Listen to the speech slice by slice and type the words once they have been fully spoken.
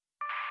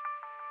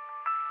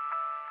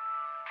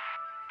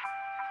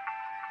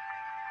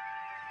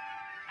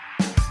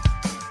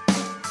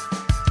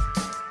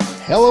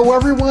Hello,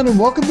 everyone, and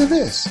welcome to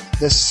this,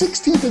 the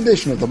 16th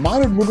edition of the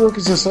Modern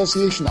Woodworkers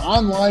Association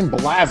Online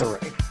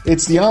Blathering.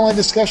 It's the online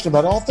discussion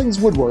about all things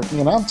woodworking,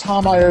 and I'm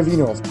Tom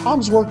Iovino of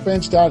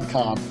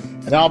Tom'sWorkbench.com,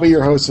 and I'll be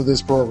your host of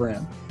this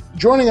program.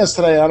 Joining us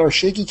today on our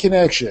Shaky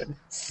Connection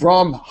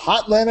from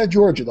Hotlanta,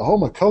 Georgia, the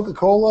home of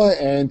Coca-Cola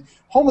and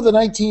home of the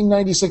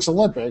 1996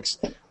 Olympics,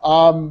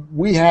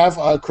 we have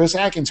Chris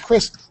Atkins.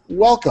 Chris,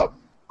 welcome.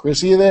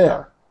 Chris, are you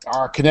there?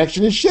 Our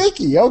connection is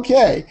shaky.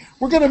 Okay.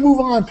 We're going to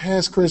move on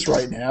past Chris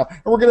right now, and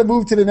we're going to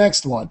move to the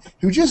next one,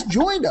 who just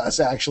joined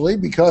us, actually,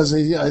 because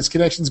his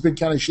connection's been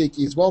kind of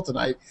shaky as well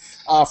tonight.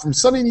 From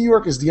sunny New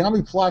York is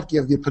Dyami Plotke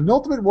of the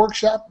Penultimate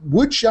Workshop,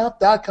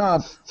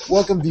 woodshop.com.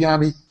 Welcome,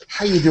 Dyami.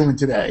 How you doing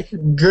today?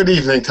 Good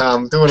evening,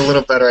 Tom. Doing a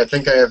little better. I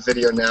think I have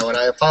video now, and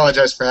I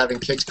apologize for having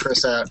kicked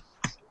Chris out.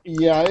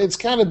 Yeah, it's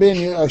kind of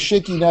been a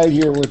shaky night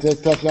here with the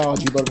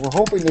technology, but we're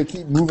hoping to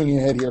keep moving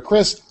ahead here.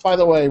 Chris, by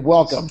the way,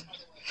 welcome.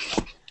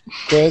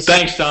 Chris?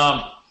 Thanks,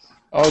 Tom.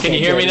 Okay, can you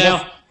hear me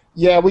now?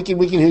 Yeah, we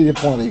can hear you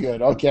plenty good.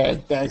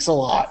 Okay, thanks a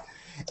lot.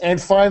 And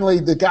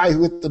finally, the guy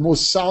with the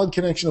most solid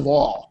connection of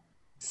all,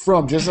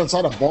 from just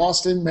outside of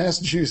Boston,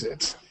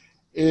 Massachusetts,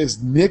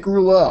 is Nick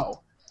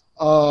Rouleau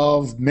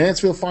of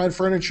Mansfield Fine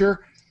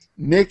Furniture.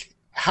 Nick,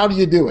 how do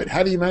you do it?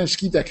 How do you manage to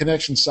keep that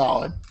connection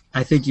solid?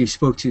 I think you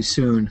spoke too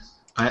soon.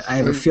 I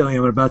have a feeling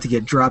I'm about to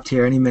get dropped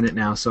here any minute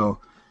now, so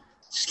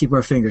just keep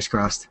our fingers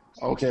crossed.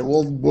 Okay,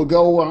 we'll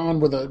go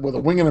on with a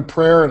wing and a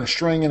prayer and a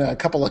string and a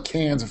couple of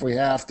cans if we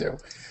have to.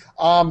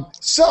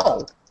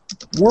 So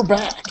we're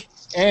back,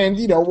 and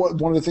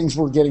one of the things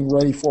we're getting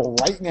ready for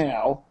right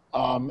now,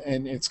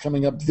 and it's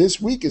coming up this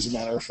week, as a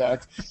matter of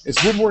fact,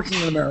 is Woodworking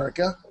in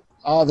America,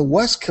 the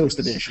West Coast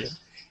edition.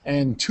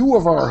 And two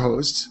of our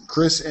hosts,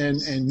 Chris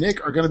and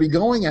Nick, are going to be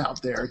going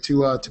out there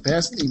to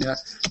Pasadena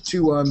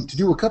to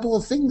do a couple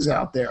of things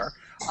out there.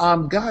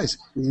 Guys,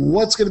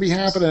 what's going to be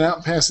happening out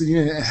in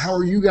Pasadena, and how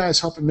are you guys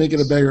helping make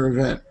it a bigger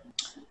event?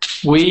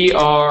 We're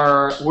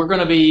going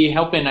to be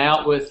helping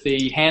out with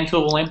the Hand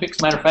Tool Olympics.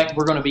 Matter of fact,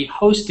 we're going to be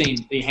hosting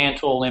the Hand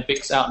Tool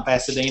Olympics out in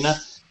Pasadena.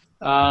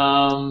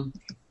 Mike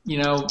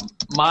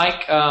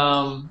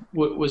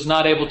was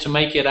not able to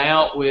make it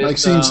out with Mike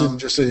Simpson,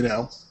 just so you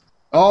know.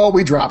 Oh,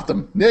 we dropped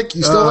him. Nick,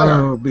 you still there?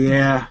 Oh,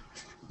 yeah.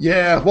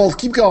 Yeah, well,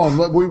 keep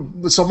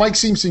going. So Mike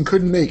Simpson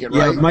couldn't make it,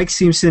 right? Yeah, Mike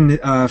Simpson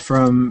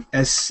from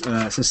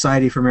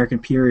Society for American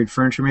Period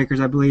Furniture Makers,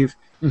 I believe,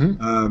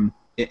 and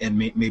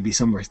maybe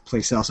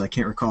someplace else. I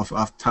can't recall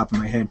off the top of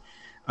my head.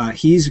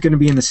 He's going to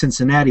be in the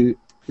Cincinnati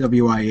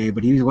WIA,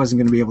 but he wasn't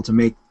going to be able to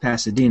make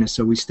Pasadena,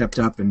 so we stepped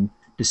up and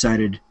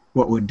decided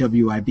what would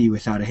WI be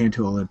without a Hand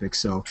Tool Olympics.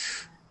 So,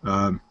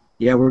 we're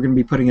going to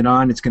be putting it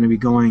on. It's going to be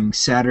going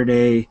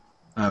Friday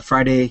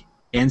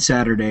and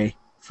Saturday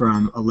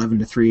from 11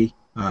 to 3.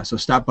 So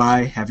stop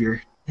by, have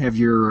your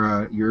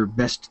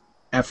best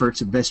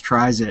efforts and best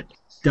tries at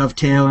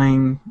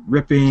dovetailing,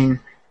 ripping,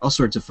 all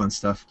sorts of fun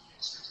stuff.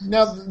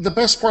 Now, the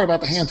best part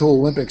about the Hand Tool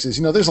Olympics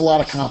is, there's a lot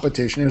of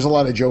competition, there's a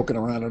lot of joking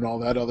around and all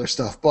that other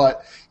stuff.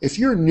 But if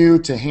you're new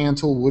to hand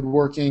tool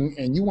woodworking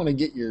and you want to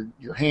get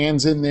your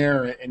hands in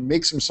there and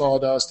make some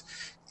sawdust,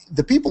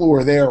 the people who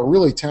are there are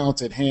really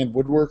talented hand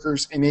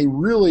woodworkers, and they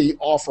really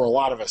offer a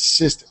lot of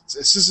assistance.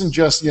 This isn't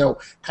just,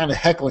 kind of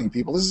heckling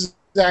people. This is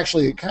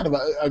actually kind of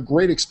a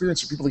great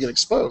experience for people to get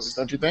exposed,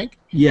 don't you think?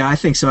 Yeah, I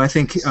think so. I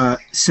think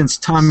since,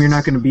 Tom, you're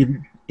not going to be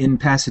in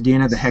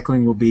Pasadena, the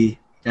heckling will be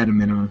at a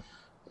minimum.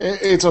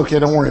 It's okay.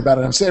 Don't worry about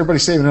it.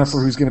 Everybody's saving up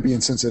for who's going to be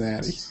in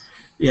Cincinnati.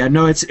 Yeah,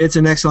 no, it's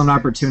an excellent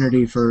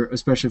opportunity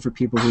especially for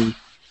people who've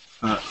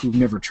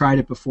never tried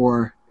it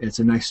before. It's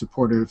a nice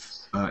supportive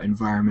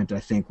environment, I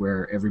think,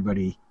 where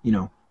everybody,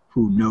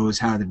 who knows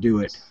how to do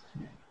it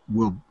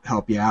will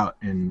help you out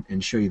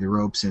and show you the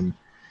ropes. And,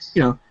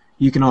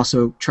 you can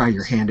also try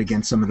your hand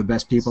against some of the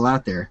best people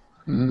out there.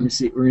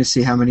 Mm-hmm. We're going to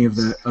see how many of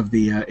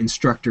the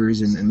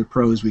instructors and the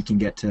pros we can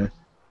get to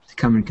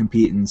come and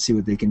compete and see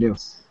what they can do.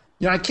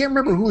 I can't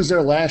remember who was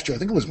there last year. I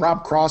think it was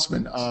Rob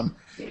Crossman.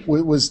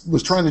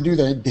 Was trying to do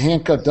the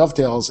hand-cut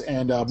dovetails,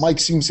 and Mike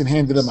Simpson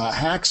handed him a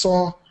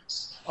hacksaw,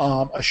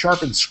 a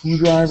sharpened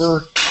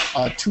screwdriver,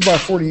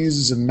 2x4 to use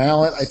as a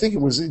mallet. I think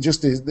it was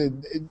just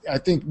I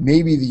think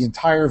maybe the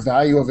entire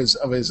value of his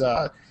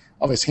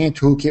hand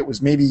tool kit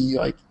was maybe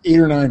like $8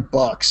 or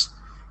 $9,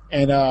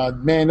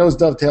 and man, those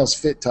dovetails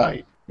fit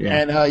tight. Yeah.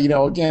 And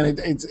again,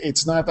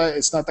 it's not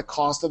the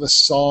cost of the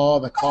saw,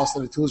 the cost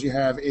of the tools you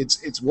have.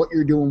 It's what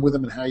you're doing with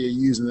them and how you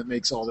use them that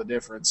makes all the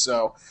difference.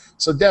 So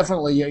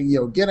definitely,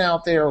 get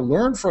out there,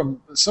 learn from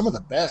some of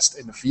the best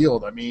in the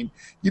field. I mean,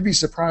 you'd be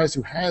surprised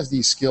who has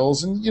these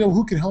skills and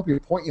who can help you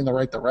point you in the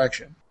right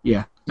direction.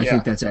 Yeah, I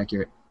think that's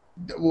accurate.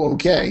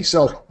 Okay,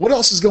 so what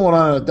else is going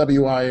on at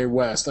WIA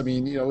West? I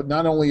mean,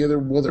 not only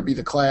will there be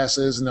the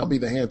classes and there'll be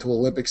the Hand Tool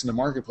Olympics in the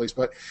marketplace,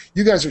 but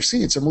you guys are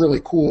seeing some really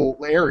cool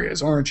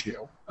areas, aren't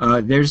you?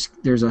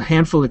 There's a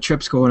handful of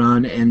trips going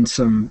on and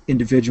some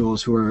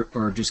individuals who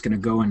are just going to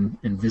go and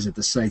visit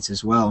the sites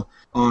as well.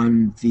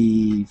 On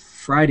the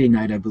Friday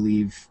night, I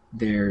believe,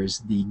 there's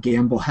the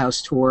Gamble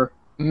House Tour.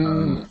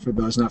 For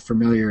those not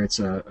familiar, it's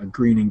a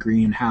green and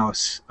green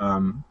house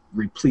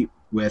replete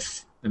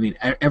with, I mean,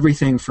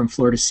 everything from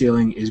floor to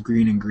ceiling is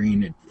green and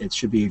green. It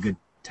should be a good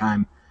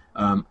time.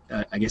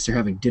 I guess they're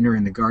having dinner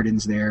in the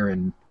gardens there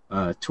and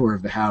a tour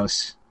of the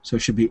house. So it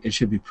should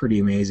be pretty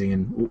amazing,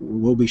 and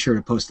we'll be sure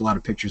to post a lot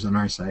of pictures on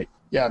our site.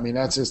 Yeah, I mean,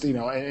 that's just,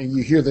 and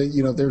you hear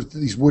that, there's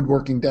these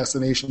woodworking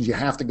destinations you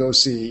have to go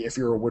see if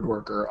you're a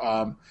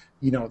woodworker.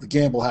 The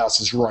Gamble House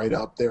is right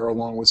up there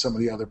along with some of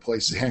the other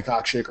places,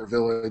 Hancock Shaker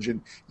Village.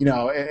 And,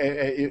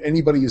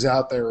 anybody who's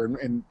out there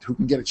and who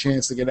can get a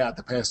chance to get out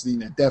to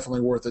Pasadena,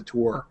 definitely worth a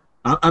tour.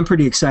 I'm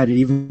pretty excited,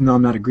 even though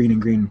I'm not a green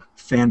and green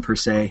fan per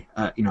se.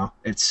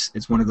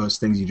 It's one of those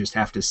things you just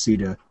have to see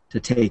to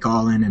take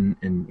all in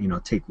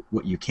and take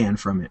what you can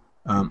from it.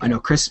 I know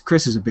Chris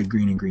is a big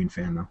green and green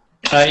fan, though.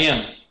 I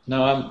am.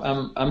 No,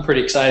 I'm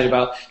pretty excited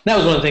about. That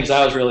was one of the things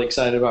I was really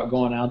excited about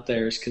going out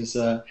there, is because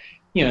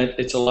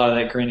it's a lot of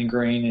that green and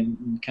green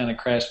and kind of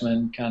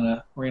Craftsman, kind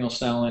of renal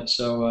style in it.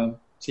 So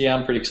yeah,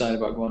 I'm pretty excited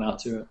about going out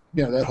to it.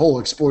 That whole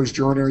Explorer's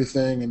Journey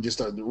thing and just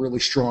the really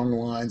strong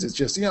lines. It's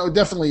just,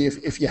 definitely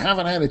if you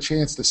haven't had a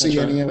chance to see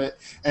any of it,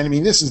 and I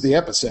mean, this is the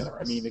epicenter.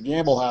 I mean, the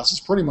Gamble House is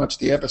pretty much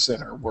the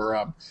epicenter where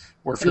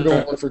if you're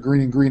going for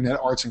green and green,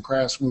 that arts and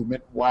crafts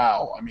movement,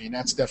 wow. I mean,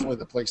 that's definitely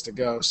the place to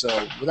go. So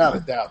without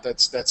a doubt,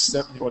 that's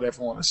definitely what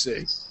everyone want to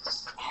see.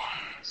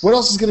 What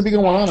else is going to be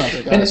going on out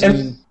there, guys?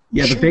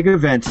 The big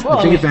event. The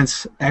big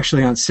event's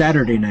actually on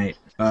Saturday night.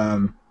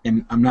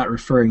 And I'm not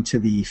referring to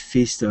the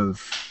feast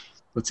of,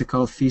 what's it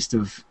called? Feast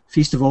of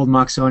Old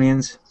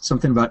Moxonians.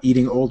 Something about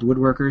eating old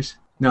woodworkers.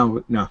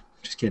 No,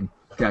 just kidding,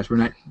 guys.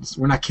 We're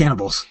not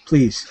cannibals,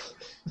 please.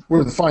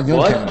 We're the fine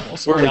young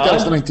cannibals. That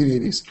was the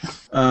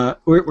 1980s.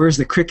 Where's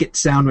the cricket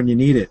sound when you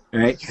need it?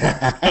 Right.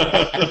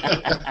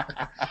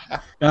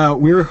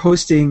 We're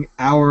hosting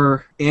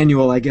our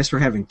annual. I guess we're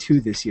having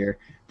two this year,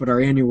 but our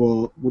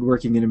annual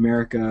Woodworking in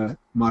America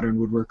Modern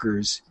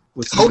Woodworkers.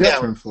 What's the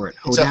term for it?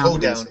 It's a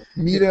hoedown.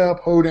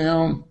 Meetup,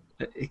 hoedown.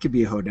 It could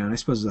be a hoedown. I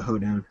suppose it's a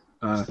hoedown.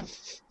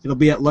 It'll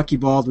be at Lucky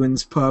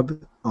Baldwin's Pub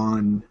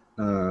on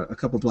a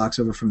couple blocks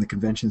over from the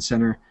convention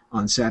center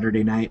on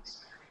Saturday night.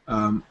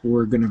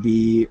 We're going to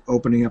be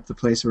opening up the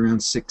place around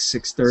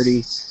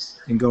 6:30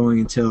 and going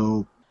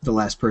until the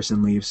last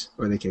person leaves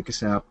or they kick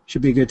us out.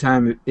 Should be a good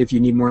time. If you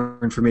need more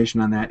information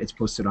on that, it's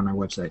posted on our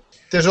website.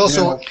 There's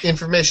also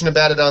information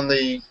about it on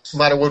the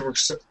Modern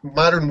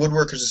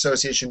Woodworkers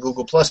Association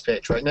Google Plus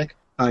page, right, Nick?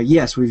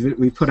 Yes,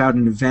 we put out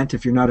an event.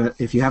 If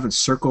you haven't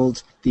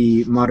circled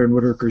the Modern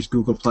Woodworkers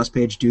Google Plus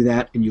page, do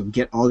that, and you'll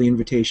get all the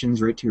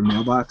invitations right to your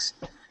mailbox.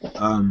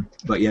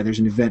 But yeah, there's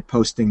an event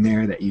posting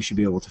there that you should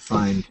be able to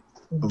find.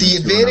 The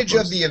advantage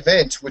of the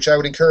event, which I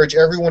would encourage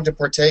everyone to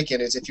partake in,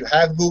 is if you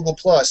have Google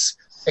Plus,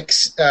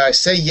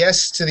 say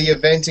yes to the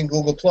event in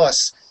Google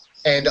Plus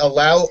and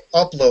allow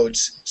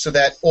uploads so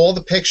that all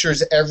the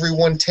pictures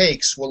everyone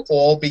takes will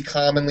all be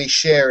commonly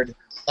shared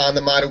on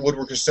the Modern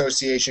Woodworkers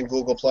Association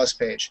Google Plus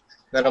page.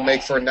 That'll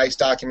make for a nice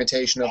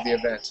documentation of the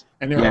event.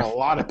 And there are a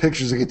lot of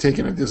pictures that get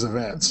taken at this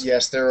event.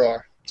 Yes, there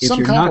are.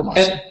 Some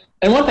compromise.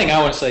 And one thing I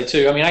want to say,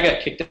 too, I mean, I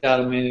got kicked out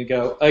a minute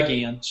ago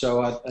again,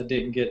 so I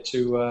didn't get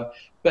to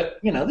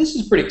but, this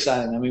is pretty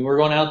exciting. I mean, we're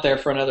going out there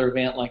for another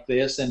event like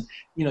this, and,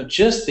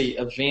 just the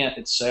event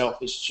itself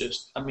is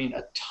just,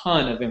 a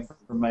ton of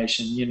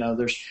information.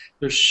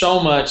 There's so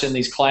much in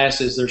these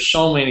classes. There's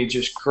so many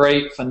just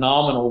great,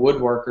 phenomenal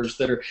woodworkers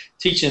that are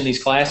teaching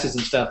these classes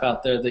and stuff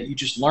out there that you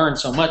just learn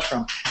so much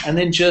from. And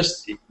then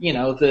just,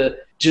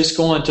 just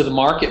going to the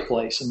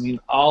marketplace. I mean,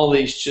 all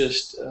these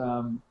just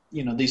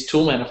these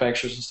tool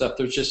manufacturers and stuff,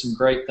 there's just some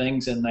great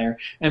things in there.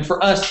 And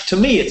for us, to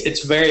me,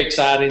 it's very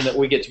exciting that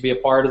we get to be a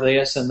part of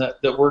this and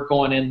that we're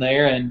going in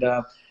there. And,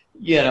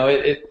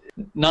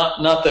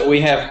 not that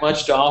we have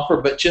much to offer,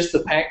 but just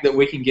the fact that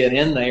we can get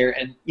in there.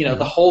 And,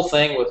 the whole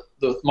thing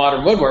with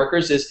Modern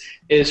Woodworkers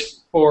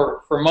is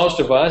for most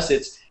of us,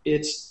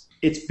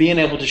 it's being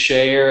able to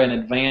share and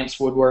advance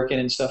woodworking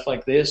and stuff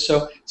like this.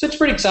 So it's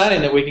pretty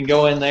exciting that we can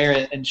go in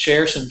there and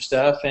share some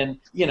stuff and,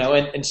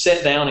 and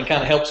sit down and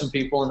kind of help some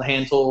people in the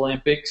Hand Tool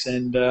Olympics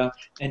and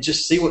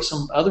just see what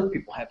some other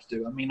people have to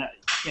do. I mean,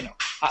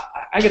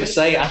 I got to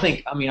say,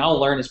 I'll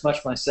learn as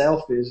much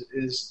myself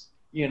as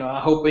I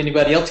hope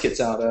anybody else gets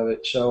out of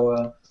it.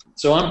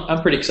 So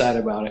I'm pretty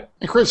excited about it.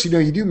 And Chris,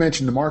 you do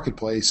mention the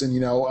marketplace, and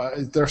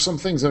there are some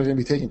things that are going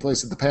to be taking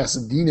place at the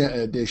Pasadena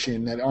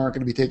edition that aren't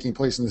going to be taking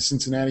place in the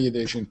Cincinnati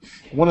edition.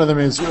 One of them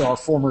is our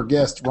former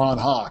guest Ron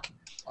Hawk.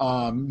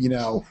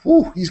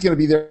 He's going to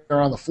be there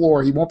on the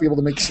floor. He won't be able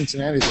to make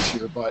Cincinnati this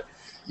year, but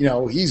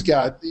he's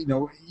got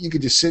you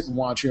could just sit and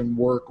watch him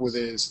work with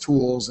his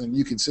tools, and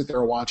you can sit there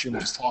and watch him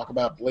just talk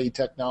about blade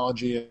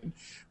technology, and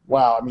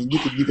wow, I mean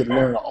you could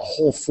learn a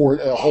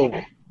whole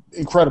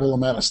incredible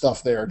amount of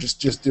stuff there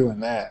just doing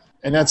that,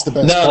 and that's the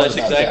best part. No, that's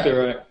exactly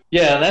right.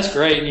 Yeah, and that's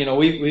great.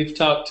 We've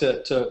talked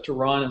to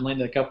Ron and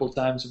Linda a couple of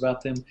times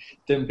about them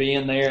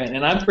being there,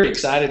 and I'm pretty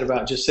excited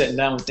about just sitting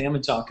down with them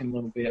and talking a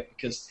little bit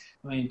because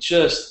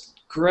just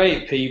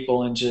great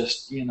people and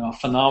just a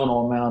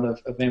phenomenal amount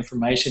of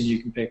information you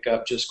can pick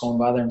up just going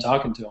by there and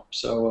talking to them.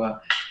 So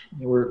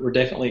we're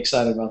definitely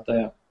excited about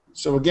that.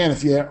 So again,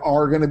 if you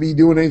are going to be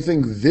doing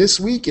anything this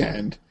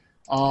weekend,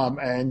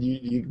 and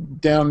you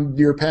down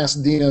near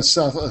Pasadena,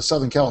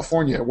 Southern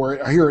California,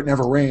 where I hear it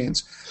never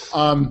rains,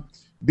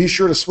 be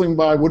sure to swing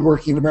by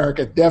Woodworking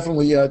America.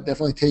 Definitely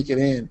take it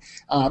in.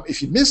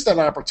 If you missed that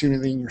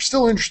opportunity and you're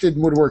still interested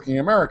in Woodworking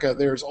America,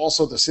 there's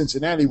also the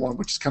Cincinnati one,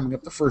 which is coming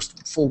up the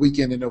first full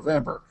weekend in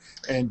November.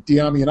 And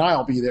Diami and I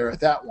will be there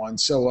at that one.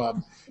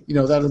 So,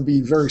 that'll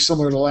be very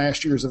similar to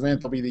last year's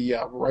event. They'll be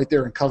right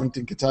there in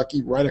Covington,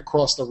 Kentucky, right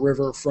across the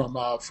river from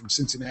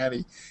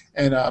Cincinnati.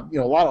 And, a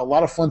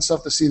lot of fun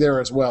stuff to see there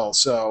as well.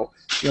 So,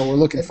 we're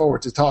looking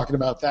forward to talking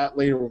about that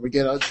later when we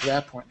get up to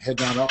that point and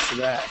head on up for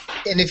that.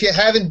 And if you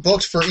haven't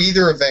booked for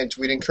either event,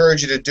 we'd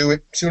encourage you to do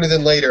it sooner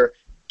than later.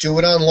 Do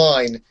it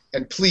online.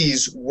 And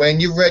please, when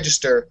you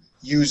register,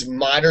 use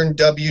Modern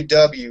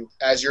WW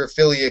as your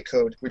affiliate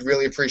code. We'd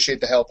really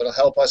appreciate the help. It'll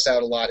help us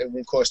out a lot. It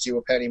won't cost you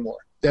a penny more.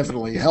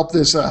 Definitely help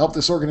this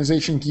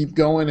organization keep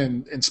going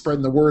and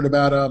spreading the word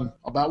about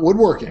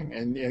woodworking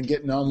and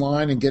getting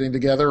online and getting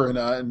together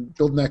and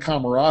building that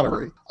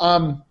camaraderie.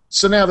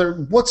 So now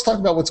let's talk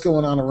about what's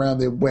going on around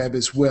the web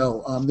as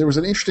well. There was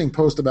an interesting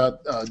post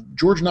about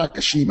George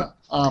Nakashima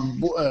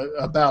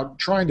about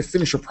trying to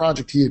finish a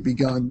project he had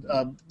begun.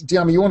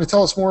 Diami, you want to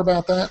tell us more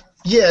about that?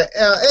 Yeah,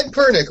 Ed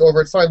Pernick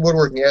over at Fine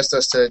Woodworking asked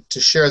us to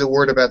share the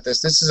word about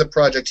this. This is a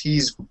project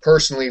he's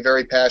personally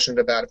very passionate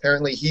about.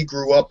 Apparently he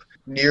grew up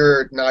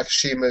near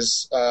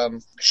Nakashima's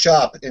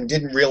shop and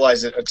didn't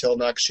realize it until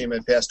Nakashima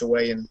had passed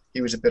away and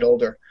he was a bit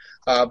older.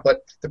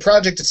 But the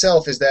project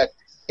itself is that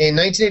in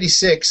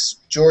 1986,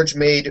 George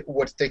made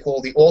what they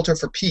call the Altar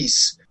for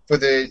Peace for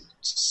the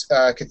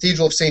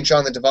Cathedral of St.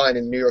 John the Divine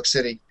in New York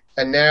City.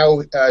 And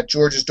now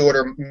George's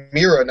daughter,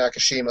 Mira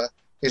Nakashima,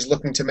 is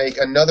looking to make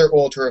another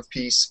Altar of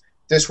Peace,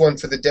 this one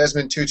for the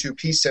Desmond Tutu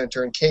Peace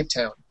Center in Cape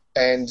Town.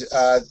 And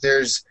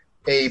there's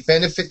a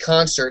benefit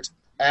concert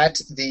at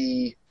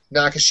the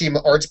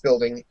Nakashima Arts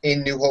Building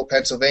in New Hope,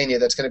 Pennsylvania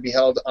that's going to be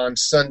held on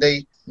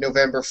Sunday,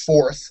 November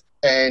 4th.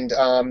 And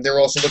they're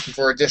also looking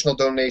for additional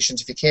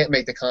donations if you can't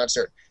make the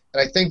concert.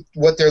 And I think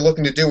what they're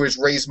looking to do is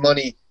raise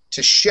money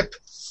to ship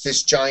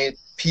this giant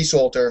peace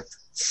altar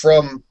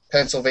from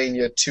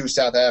Pennsylvania to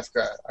South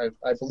Africa.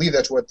 I believe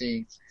that's what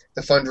the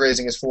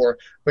fundraising is for.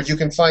 But you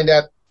can find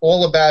out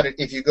all about it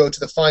if you go to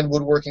the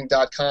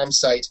finewoodworking.com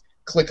site,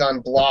 click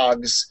on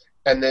blogs,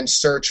 and then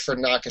search for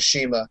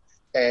Nakashima.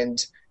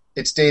 And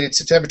it's dated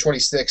September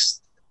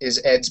 26th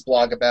is Ed's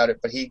blog about it.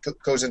 But he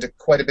goes into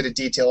quite a bit of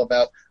detail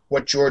about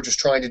what George was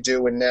trying to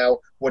do and now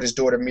what his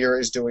daughter Mira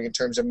is doing in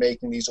terms of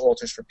making these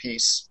altars for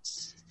peace.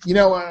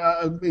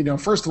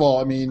 First of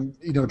all,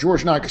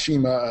 George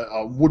Nakashima,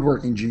 a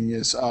woodworking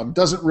genius,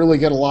 doesn't really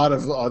get a lot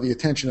of the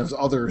attention as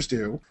others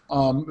do.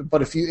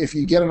 But if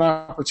you get an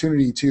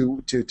opportunity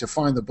to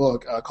find the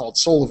book called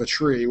Soul of a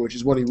Tree, which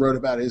is what he wrote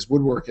about his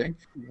woodworking,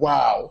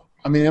 wow.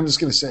 I'm just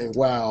going to say,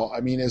 wow.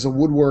 As a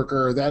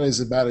woodworker, that is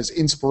about as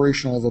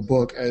inspirational of a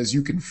book as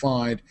you can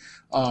find.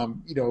 Mr.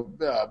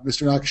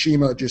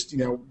 Nakashima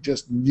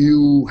just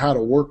knew how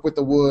to work with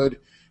the wood,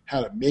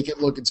 how to make it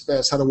look its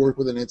best, how to work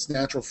with it in its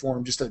natural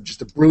form. Just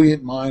a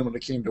brilliant mind when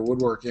it came to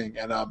woodworking,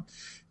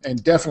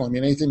 and definitely,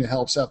 anything that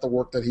helps out the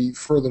work that he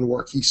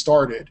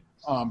started,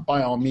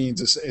 by all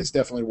means, is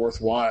definitely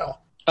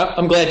worthwhile.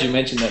 I'm glad you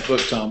mentioned that book,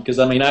 Tom, because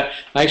I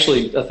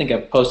think I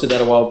posted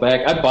that a while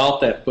back. I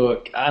bought that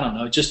book, I don't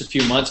know, just a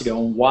few months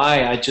ago, and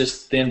why I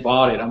just then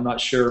bought it, I'm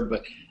not sure,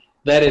 but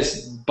that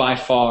is by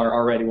far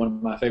already one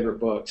of my favorite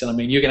books. And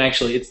you can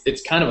actually,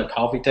 it's kind of a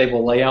coffee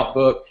table layout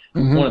book,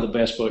 one of the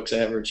best books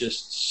ever,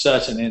 just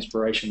such an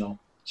inspirational.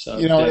 So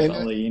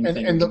definitely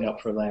anything you can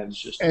help for that is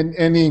just.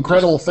 And the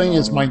incredible thing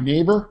is, my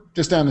neighbor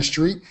just down the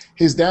street,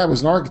 his dad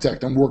was an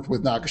architect and worked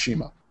with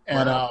Nakashima.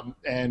 And wow.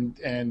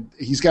 and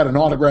he's got an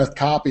autographed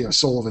copy of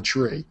Soul of a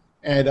Tree.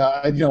 And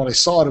when I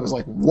saw it, it was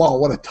like, whoa,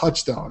 what a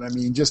touchstone.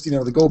 Just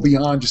to go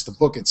beyond just the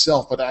book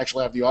itself, but to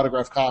actually have the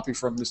autographed copy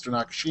from Mr.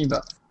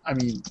 Nakashima.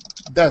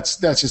 That's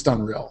just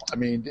unreal.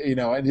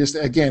 And just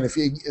again,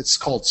 it's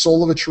called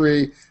Soul of a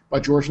Tree by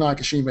George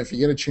Nakashima. If you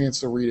get a chance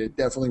to read it,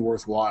 definitely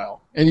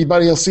worthwhile.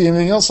 Anybody else see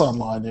anything else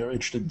online they're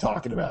interested in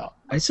talking about?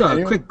 I saw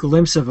a quick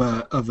glimpse of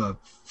a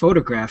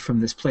photograph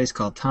from this place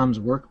called Tom's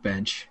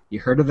Workbench.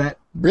 You heard of that?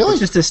 Really? It's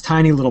just this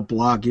tiny little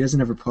blog. He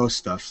doesn't ever post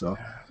stuff, so.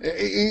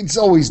 It's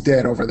always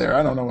dead over there.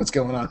 I don't know what's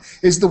going on.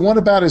 Is the one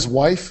about his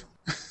wife?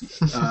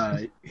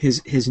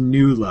 His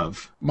new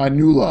love. My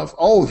new love.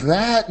 Oh,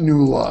 that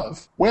new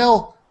love.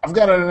 Well, I've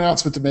got an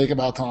announcement to make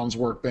about Tom's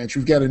Workbench.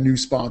 We've got a new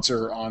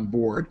sponsor on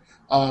board.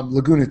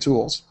 Laguna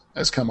Tools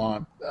has come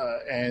on.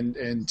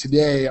 And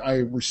today I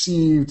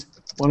received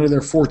one of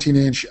their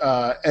 14-inch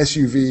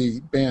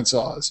SUV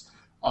bandsaws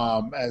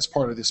as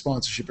part of the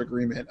sponsorship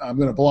agreement. I'm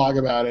going to blog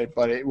about it,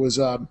 but it was,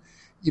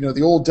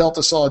 the old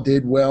Delta saw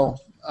did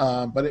well,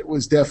 but it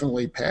was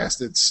definitely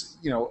past its,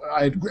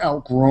 I had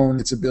outgrown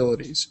its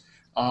abilities.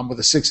 With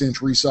a 6-inch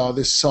resaw,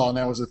 this saw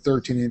now is a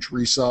 13-inch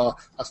resaw,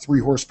 a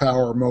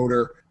 3-horsepower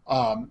motor.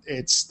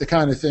 It's the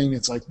kind of thing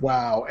that's like,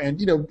 wow. And,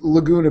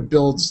 Laguna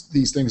builds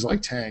these things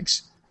like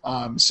tanks.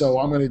 So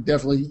I'm going to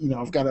definitely,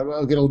 I'll get a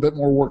little bit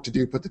more work to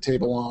do, put the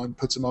table on,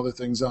 put some other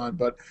things on.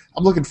 But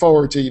I'm looking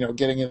forward to,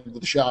 getting into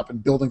the shop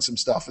and building some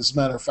stuff. As a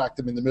matter of fact,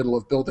 I'm in the middle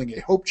of building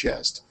a hope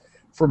chest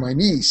for my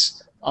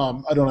niece.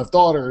 I don't have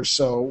daughters,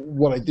 so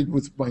what I did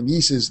with my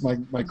nieces,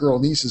 my girl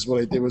nieces,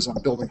 what I did was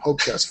I'm building hope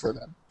chests for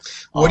them.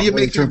 What do you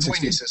make for the boy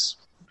nieces?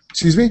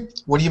 Excuse me?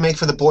 What do you make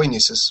for the boy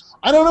nieces?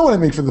 I don't know what I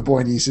make for the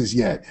boy nieces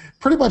yet.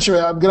 Pretty much,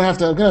 I'm gonna have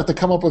to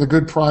come up with a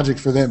good project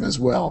for them as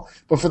well.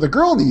 But for the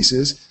girl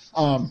nieces,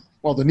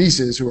 the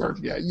nieces who are,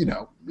 you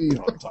know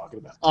what I'm talking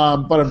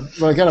about.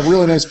 But I got a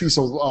really nice piece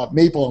of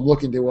maple I'm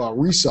looking to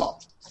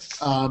resaw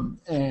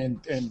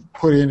and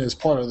put in as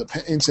part of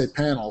the inside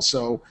panel.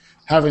 So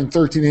having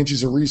 13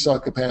 inches of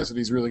resaw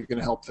capacity is really going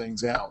to help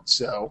things out.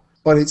 So,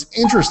 but it's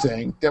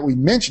interesting that we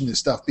mentioned this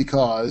stuff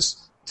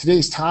because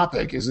today's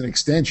topic is an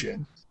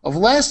extension of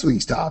last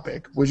week's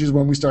topic, which is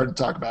when we started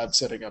to talk about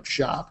setting up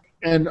shop.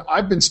 And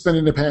I've been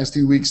spending the past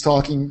 2 weeks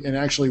talking and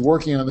actually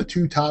working on the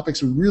two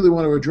topics we really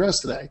want to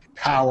address today,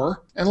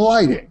 power and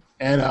lighting.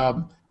 And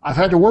I've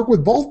had to work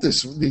with both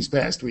these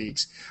past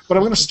weeks. But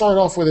I'm going to start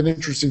off with an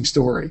interesting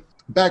story.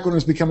 Back when I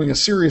was becoming a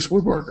serious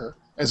woodworker,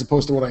 as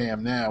opposed to what I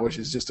am now, which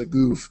is just a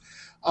goof,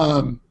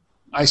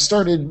 I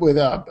started with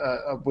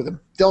a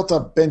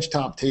Delta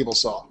benchtop table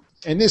saw.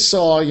 And this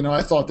saw,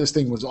 I thought this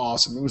thing was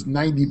awesome. It was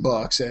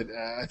 $90 at,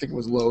 I think it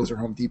was Lowe's or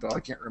Home Depot. I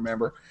can't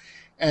remember.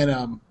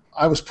 And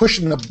I was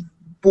pushing the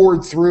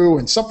board through,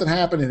 and something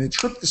happened, and it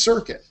tripped the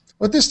circuit.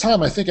 But this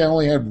time, I think I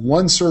only had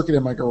one circuit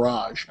in my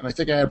garage, and I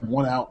think I had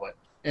one outlet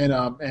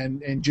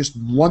and just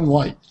one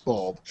light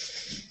bulb.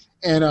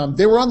 And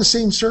they were on the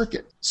same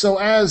circuit. So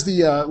as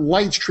the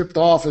lights tripped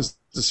off as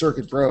the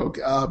circuit broke,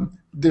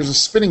 there's a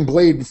spinning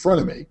blade in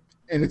front of me,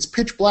 and it's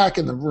pitch black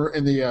in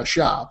the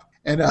shop.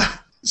 And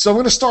so I'm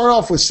going to start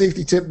off with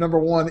safety tip number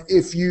one.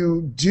 If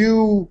you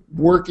do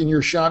work in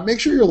your shop, make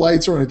sure your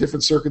lights are on a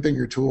different circuit than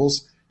your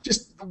tools.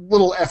 Just a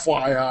little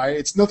FYI.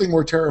 It's nothing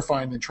more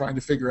terrifying than trying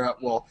to figure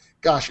out, well,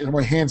 gosh, are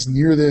my hands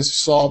near this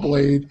saw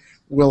blade?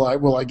 Will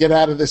I get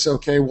out of this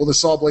okay? Will the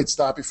saw blade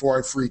stop before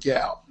I freak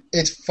out?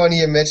 It's funny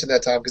you mentioned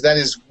that, Tom, because that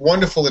is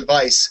wonderful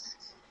advice.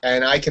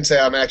 And I can say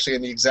I'm actually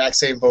in the exact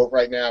same boat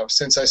right now.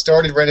 Since I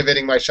started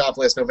renovating my shop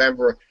last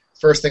November,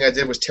 first thing I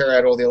did was tear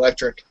out all the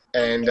electric.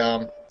 And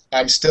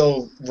I'm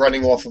still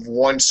running off of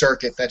one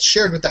circuit that's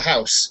shared with the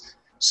house.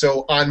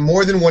 So on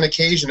more than one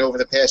occasion over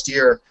the past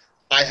year,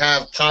 I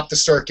have popped the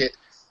circuit,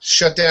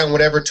 shut down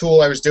whatever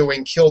tool I was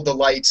doing, killed the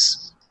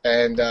lights,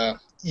 and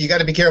you got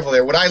to be careful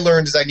there. What I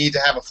learned is I need to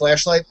have a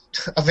flashlight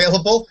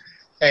available,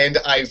 and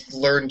I've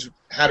learned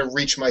how to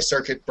reach my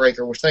circuit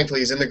breaker, which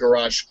thankfully is in the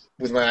garage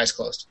with my eyes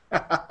closed.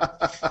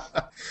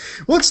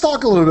 Let's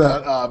talk a little bit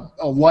about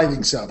a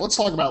lighting setup. Let's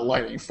talk about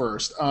lighting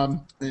first.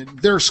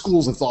 There are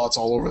schools of thoughts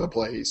all over the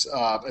place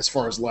as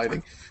far as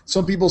lighting.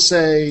 Some people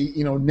say,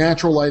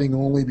 natural lighting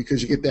only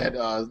because you get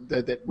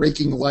that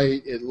raking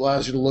light. It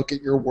allows you to look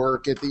at your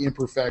work, at the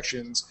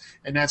imperfections,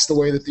 and that's the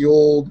way that the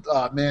old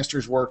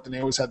masters worked, and they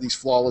always had these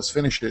flawless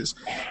finishes.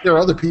 There are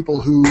other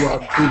people who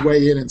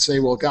weigh in and say,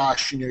 well,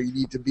 gosh, you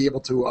need to be able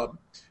to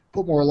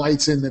put more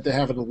lights in that they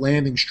have at a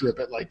landing strip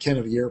at like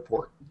Kennedy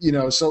Airport.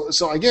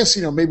 So I guess,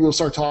 maybe we'll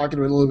start talking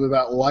a little bit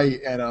about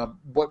light and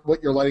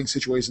what your lighting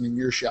situation in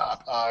your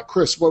shop.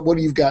 Chris, what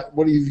do you got?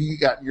 What have you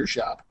got in your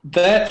shop?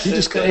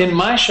 In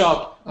my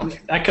shop, okay.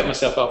 I cut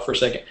myself off for a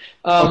second.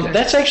 Okay.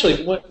 That's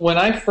actually when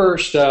I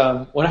first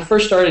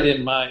started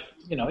in my,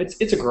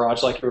 it's a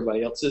garage like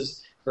everybody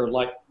else's, or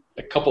like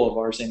a couple of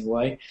ours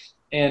anyway.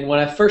 And when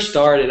I first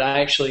started, I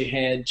actually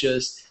had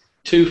just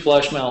 2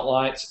 flush mount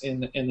lights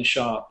in the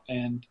shop,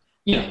 and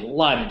the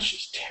lighting's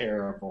just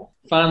terrible.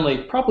 Finally,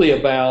 probably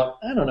about,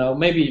 I don't know,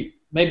 maybe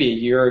a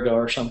year ago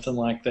or something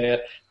like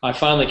that, I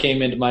finally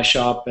came into my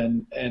shop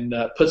and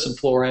put some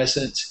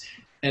fluorescents,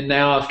 and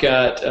now I've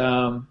got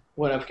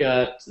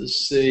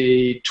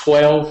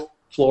 12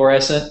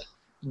 fluorescent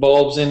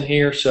bulbs in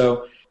here,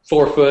 so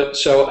 4 foot.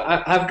 So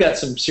I've got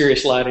some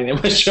serious lighting in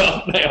my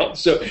shop now.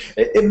 So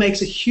it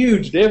makes a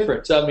huge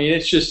difference. I mean,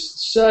 it's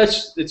just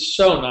it's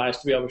so nice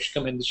to be able to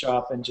come in the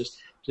shop and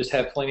just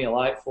have plenty of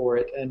light for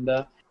it. And,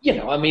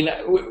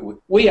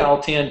 we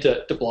all tend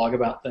to blog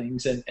about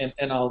things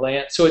and all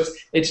that. So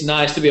it's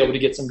nice to be able to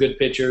get some good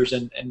pictures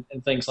and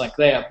things like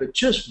that. But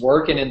just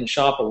working in the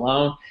shop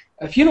alone,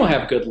 if you don't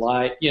have good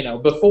light,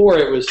 before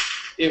it was,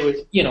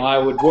 I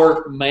would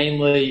work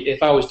mainly,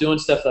 if I was doing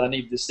stuff that I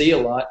needed to see a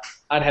lot,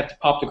 I'd have to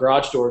pop the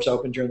garage doors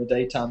open during the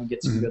daytime and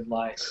get some good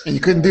light. And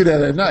you couldn't do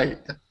that at night.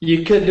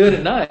 You couldn't do it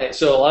at night.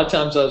 So a lot of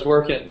times I was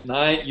working at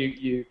night.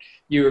 You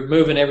were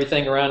moving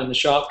everything around in the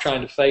shop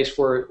trying to face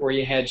where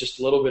you had just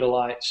a little bit of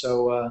light.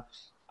 So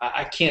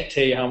I can't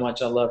tell you how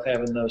much I love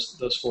having those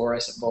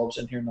fluorescent bulbs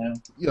in here now.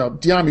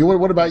 Dyami,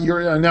 what about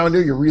your? Now I know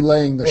you're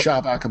relaying the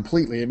shop out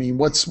completely. I mean,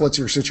 what's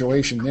your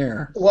situation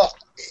there? Well,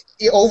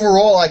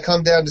 overall, I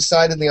come down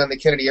decidedly on the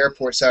Kennedy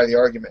Airport side of the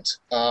argument.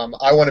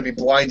 I want to be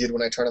blinded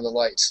when I turn on the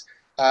lights.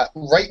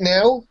 Right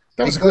now,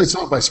 that was a great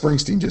song by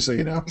Springsteen, just so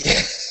you know.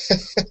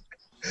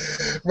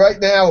 Right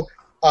now,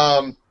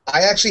 I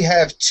actually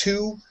have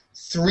 2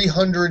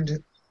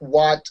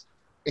 300-watt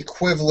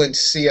equivalent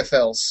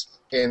CFLs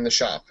in the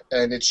shop,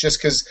 and it's just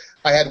because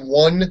I had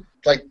one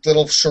like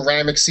little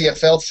ceramic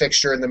CFL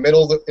fixture in the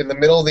middle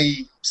of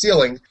the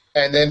ceiling,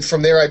 and then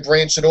from there I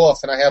branched it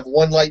off, and I have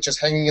one light just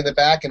hanging in the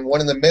back and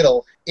one in the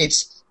middle.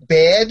 It's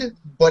bad,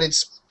 but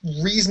it's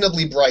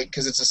reasonably bright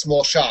because it's a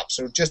small shop.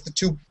 So just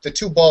the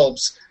two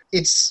bulbs,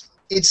 it's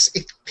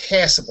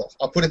passable.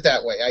 I'll put it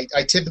that way.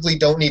 I typically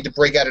don't need to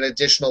break out an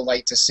additional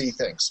light to see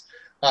things.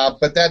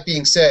 But that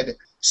being said,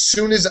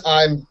 soon as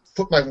I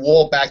put my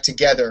wall back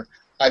together,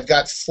 I've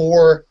got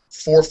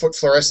 4-foot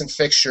fluorescent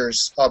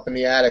fixtures up in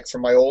the attic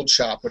from my old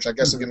shop, which I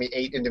guess will give me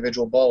 8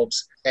 individual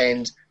bulbs,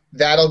 and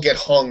that'll get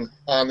hung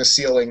on the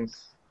ceiling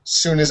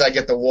soon as I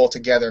get the wall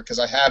together because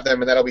I have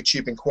them, and that'll be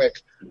cheap and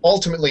quick.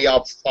 Ultimately,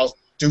 I'll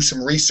do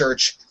some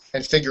research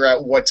and figure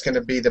out what's going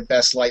to be the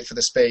best light for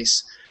the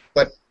space.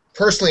 But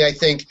personally, I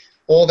think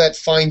all that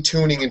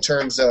fine-tuning in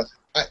terms of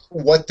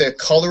what the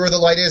color of the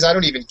light is, I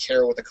don't even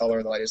care what the color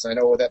of the light is. I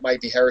know that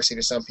might be heresy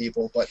to some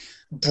people, but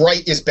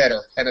bright is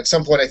better. And at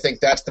some point, I think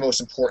that's the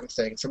most important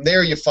thing. From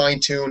there, you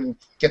fine-tune,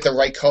 get the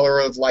right color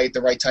of light,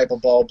 the right type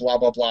of bulb, blah,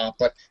 blah, blah.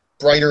 But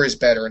brighter is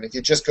better. And if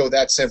you just go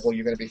that simple,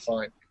 you're going to be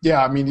fine.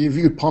 Yeah, I mean, if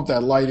you could pump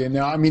that light in.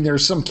 Now, I mean,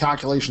 there's some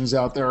calculations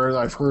out there.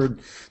 I've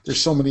heard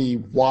there's so many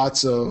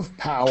watts of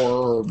power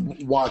or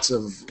watts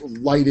of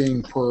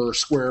lighting per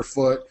square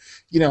foot.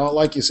 You know,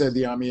 like you said,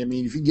 I mean,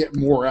 if you get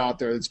more out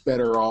there, it's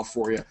better off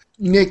for you.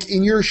 Nick,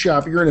 in your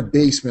shop, you're in a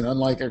basement,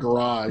 unlike a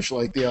garage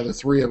like the other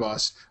three of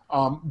us.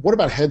 What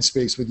about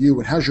headspace with you,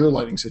 and how's your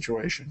lighting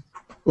situation?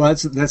 Well,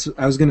 that's.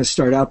 I was going to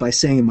start out by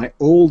saying in my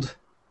old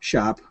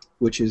shop,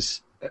 which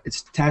is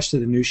it's attached to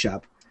the new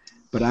shop,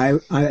 but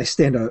I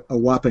stand a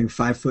whopping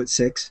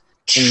 5'6",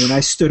 and when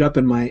I stood up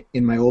in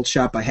my old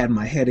shop, I had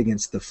my head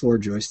against the floor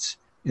joists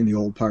in the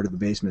old part of the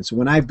basement. So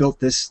when I built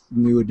this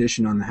new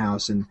addition on the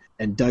house and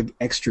dug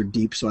extra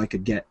deep so I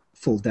could get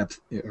full depth,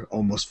 or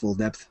almost full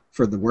depth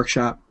for the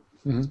workshop,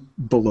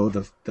 below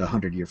the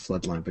 100-year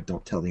flood line, but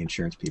don't tell the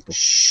insurance people.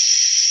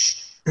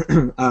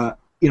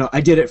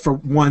 I did it for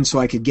one so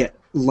I could get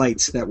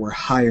lights that were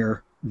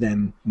higher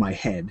than my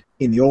head.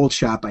 In the old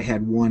shop, I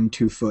had 1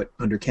 2-foot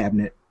under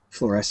cabinet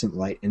fluorescent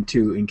light and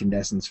 2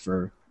 incandescents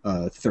for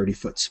a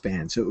 30-foot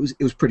span. So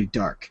it was pretty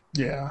dark.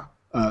 Yeah.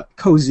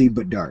 Cozy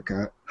but dark.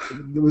 There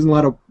wasn't a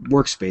lot of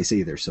workspace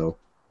either, so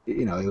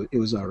it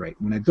was all right.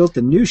 When I built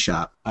the new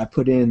shop, I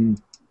put in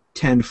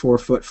 10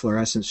 4-foot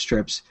fluorescent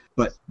strips.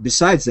 But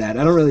besides that,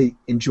 I don't really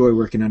enjoy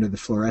working under the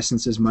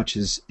fluorescents as much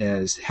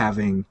as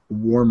having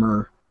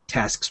warmer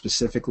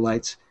task-specific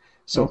lights.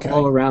 So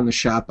all around the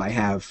shop, I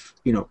have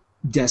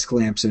desk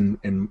lamps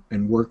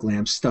and work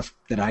lamps, stuff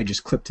that I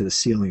just clip to the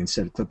ceiling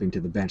instead of clipping to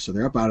the bench. So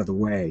they're up out of the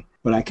way,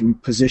 but I can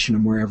position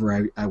them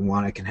wherever I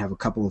want. I can have a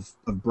couple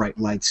of bright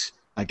lights.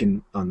 I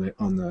can on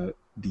the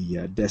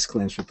desk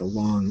lamps with the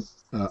long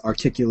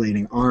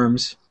articulating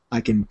arms. I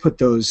can put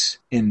those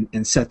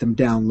and set them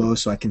down low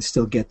so I can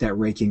still get that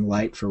raking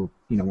light for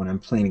when I'm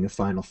planing a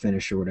final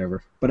finish or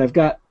whatever. But I've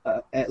got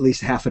at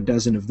least half a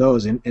dozen of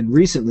those, and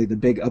recently the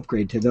big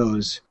upgrade to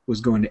those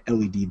was going to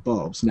LED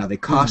bulbs. Now they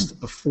cost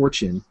a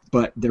fortune,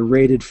 but they're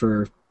rated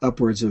for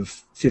upwards of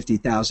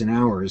 50,000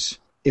 hours.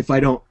 If I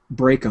don't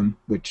break them,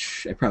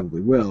 which I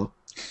probably will,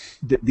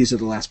 these are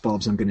the last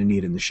bulbs I'm going to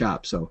need in the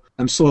shop. So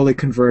I'm slowly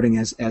converting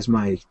as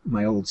my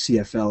old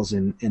CFLs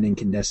and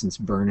incandescents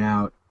burn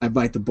out. I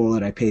bite the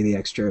bullet. I pay the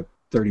extra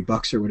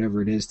 $30 or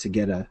whatever it is to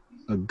get a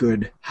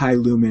good high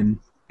lumen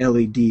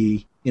LED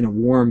in a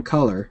warm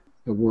color,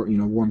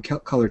 warm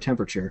color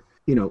temperature,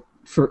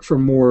 for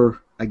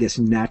more, I guess,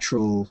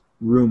 natural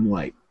room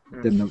light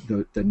than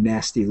the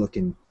nasty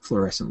looking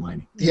fluorescent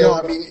lighting. There's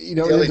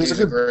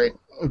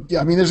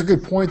a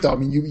good point though. I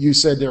mean, you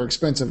said they're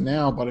expensive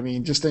now, but I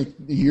mean, just think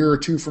a year or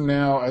two from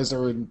now, as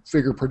they're in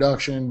bigger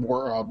production,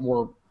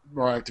 more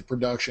active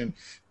production,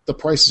 the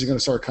prices are going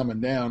to start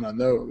coming down on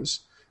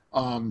those.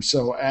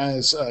 So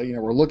as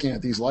we're looking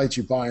at these lights,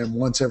 you buy them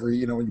once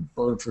every, when you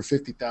burn for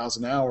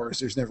 50,000 hours,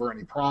 there's never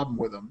any problem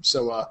with them.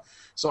 So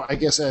I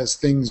guess as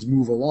things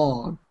move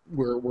along,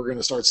 we're going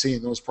to start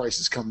seeing those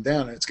prices come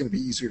down, and it's going to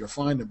be easier to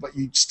find them. But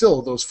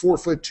those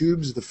 4-foot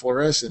tubes of the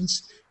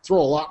fluorescents throw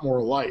a lot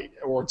more light,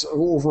 or it's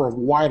over a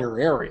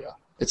wider area.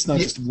 It's not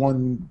just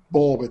one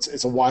bulb;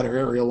 it's a wider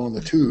area along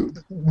the tube.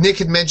 Nick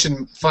had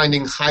mentioned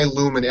finding high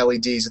lumen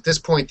LEDs. At this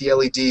point, the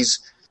LEDs,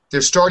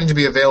 they're starting to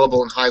be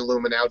available in high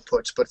lumen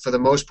outputs, but for the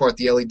most part,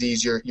 the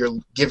LEDs, you're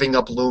giving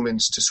up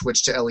lumens to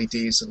switch to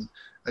LEDs, and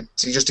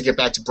just to get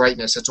back to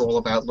brightness, it's all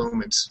about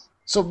lumens.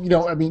 So,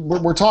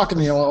 we're talking,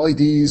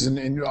 LEDs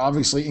and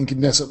obviously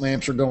incandescent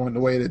lamps are going the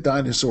way of the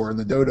dinosaur and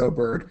the dodo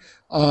bird.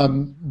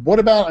 What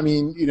about,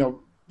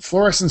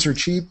 fluorescents are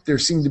cheap. There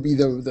seem to be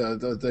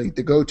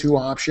the go-to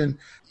option.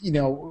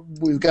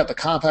 We've got the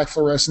compact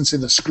fluorescents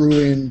and the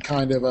screw-in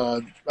kind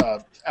of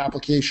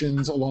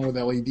applications along with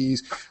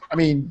LEDs. I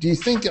mean, do you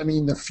think,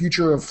 the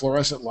future of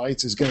fluorescent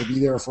lights is going to be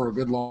there for a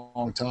good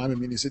long time? I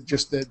mean, is it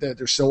just that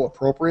they're so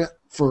appropriate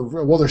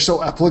they're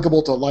so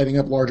applicable to lighting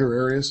up larger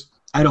areas?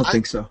 I don't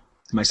think so.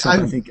 Myself,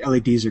 I think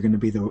LEDs are going to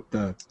be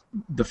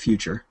the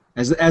future.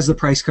 as the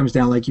price comes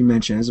down, like you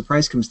mentioned, as the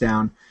price comes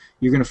down,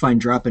 you're going to find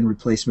drop-in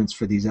replacements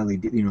for these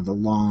LED, the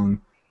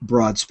long,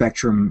 broad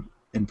spectrum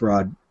and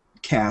broad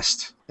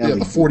cast LED. Yeah,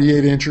 the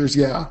 48 inches,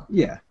 yeah.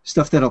 Yeah,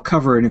 stuff that'll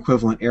cover an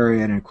equivalent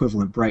area and an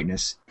equivalent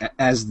brightness.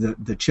 As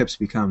the chips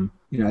become,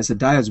 as the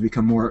diodes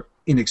become more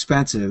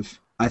inexpensive,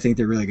 I think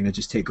they're really going to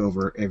just take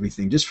over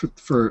everything, just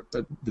for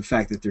the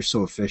fact that they're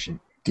so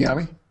efficient.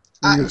 Diami,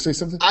 are you going to say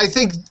something? I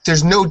think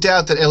there's no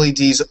doubt that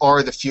LEDs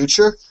are the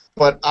future,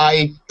 but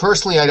I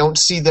don't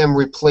see them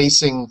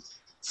replacing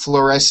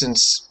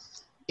fluorescence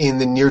in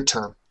the near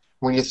term.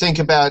 When you think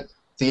about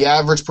the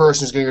average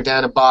person who's going to go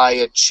down and buy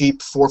a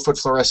cheap 4-foot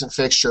fluorescent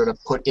fixture to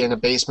put in a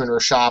basement or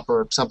a shop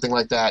or something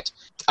like that,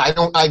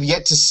 I've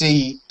yet to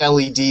see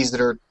LEDs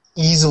that are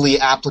easily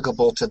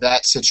applicable to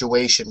that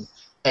situation.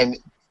 And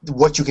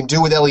what you can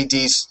do with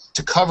LEDs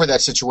to cover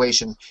that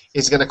situation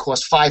is going to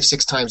cost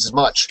 5-6 times as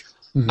much.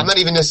 Mm-hmm. I'm not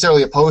even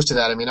necessarily opposed to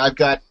that. I mean,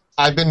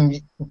 I've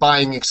been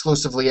buying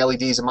exclusively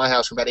LEDs in my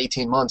house for about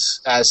 18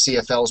 months as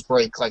CFLs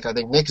break, like I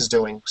think Nick is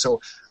doing.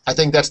 So I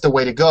think that's the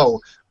way to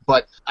go.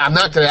 But I'm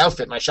not going to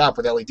outfit my shop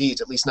with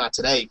LEDs, at least not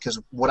today, because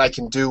what I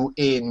can do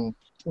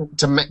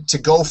to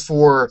go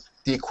for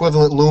the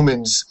equivalent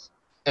lumens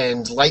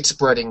and light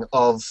spreading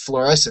of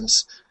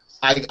fluorescence,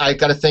 I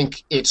got to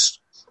think it's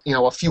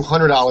a few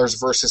 $100s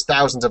versus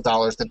thousands of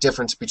dollars, the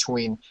difference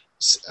between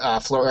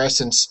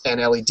fluorescence and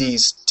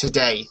LEDs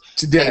today.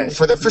 And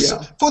for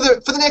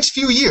the next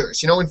few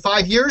years, in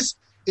 5 years,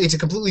 it's a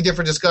completely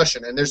different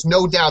discussion, and there's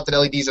no doubt that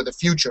LEDs are the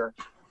future.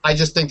 I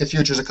just think the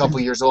future's a couple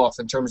years off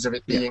in terms of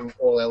it being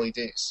all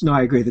LEDs. No,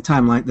 I agree. The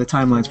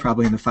timeline's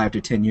probably in the 5 to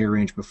 10 year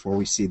range before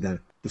we see the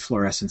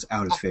fluorescence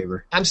out of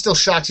favor. I'm still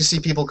shocked to see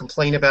people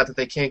complain about that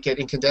they can't get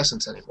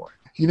incandescents anymore.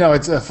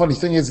 It's a funny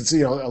thing is it's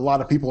a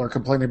lot of people are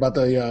complaining about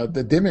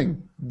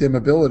the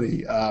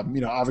dimmability.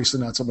 Obviously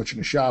not so much in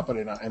a shop, but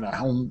in a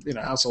home, in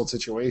a household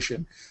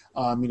situation.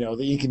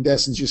 The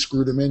incandescents, you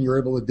screw them in, you're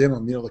able to dim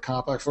them. The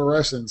compact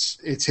fluorescence,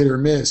 it's hit or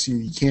miss.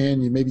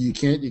 Maybe you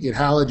can't. You get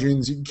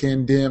halogens, you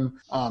can dim.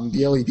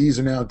 The LEDs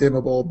are now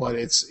dimmable, but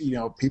it's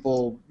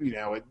people.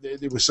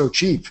 It was so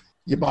cheap.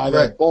 You buy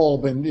that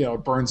bulb and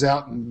it burns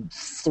out in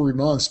 3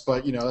 months,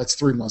 but that's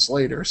 3 months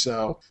later.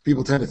 So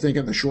people tend to think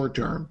in the short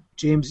term.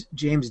 James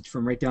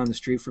from right down the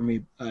street from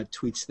me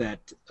tweets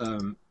that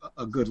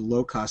a good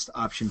low cost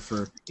option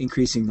for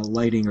increasing the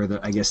lighting or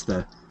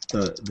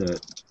the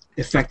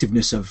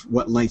effectiveness of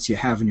what lights you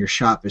have in your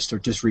shop is to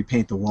just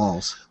repaint the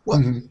walls.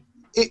 Well,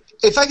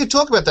 if I could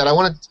talk about that, I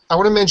want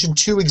to mention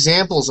 2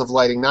 examples of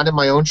lighting, not in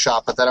my own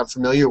shop, but that I'm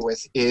familiar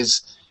with,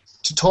 is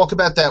to talk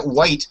about that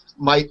white.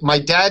 My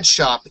dad's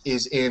shop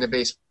is in a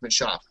basement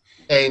shop,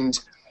 and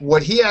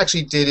what he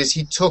actually did is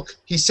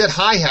he set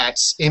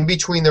hi-hats in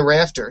between the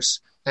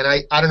rafters, and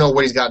I don't know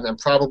what he's got in them,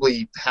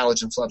 probably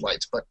halogen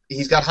floodlights, but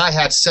he's got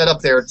hi-hats set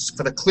up there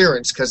for the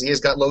clearance because he has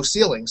got low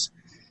ceilings.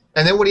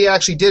 And then what he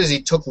actually did is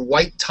he took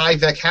white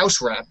Tyvek house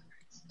wrap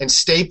and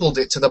stapled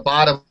it to the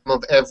bottom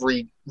of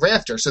every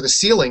rafter, so the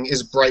ceiling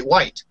is bright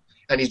white,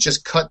 and he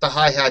just cut the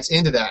hi-hats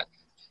into that,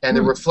 and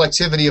the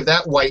reflectivity of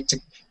that white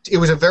it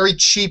was a very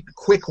cheap,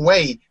 quick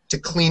way to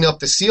clean up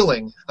the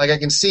ceiling. Like I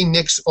can see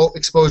Nick's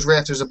exposed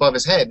rafters above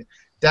his head.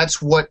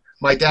 That's what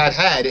my dad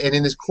had, and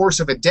in the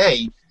course of a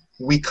day,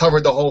 we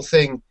covered the whole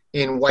thing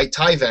in white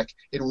Tyvek.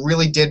 It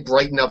really did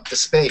brighten up the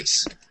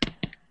space.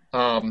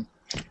 And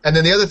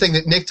then the other thing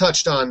that Nick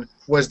touched on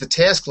was the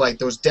task light,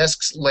 those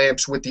desk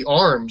lamps with the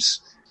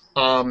arms.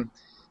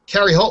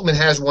 Carrie Holtman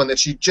has one that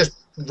she just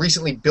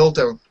recently built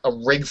a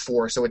rig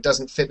for, so it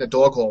doesn't fit in a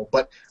dog hole.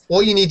 But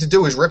all you need to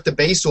do is rip the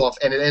base off,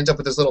 and it ends up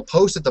with this little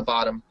post at the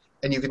bottom,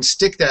 and you can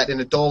stick that in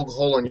a dog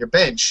hole on your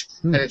bench,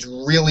 and it's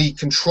really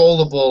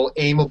controllable,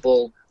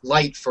 aimable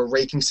light for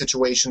raking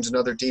situations and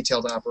other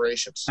detailed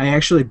operations. I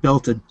actually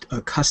built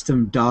a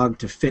custom dog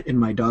to fit in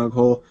my dog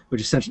hole,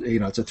 which essentially,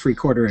 it's a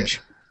 3/4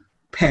 inch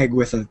peg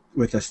with a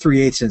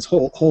 3/8 inch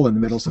hole in the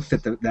middle to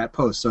fit that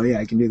post. So yeah,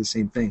 I can do the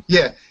same thing.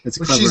 Yeah, it's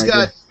a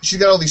she's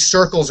got all these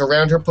circles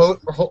around her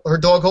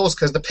dog holes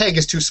because the peg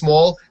is too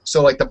small.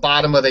 So like the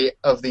bottom of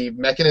the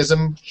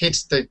mechanism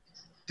hits the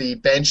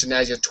bench, and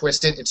as you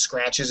twist it, it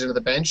scratches into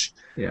the bench.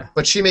 Yeah.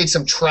 But she made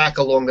some track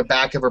along the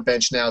back of her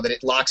bench now that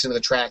it locks into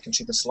the track, and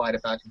she can slide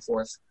it back and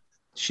forth.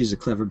 She's a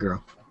clever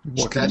girl.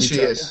 That she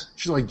is.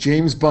 She's like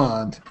James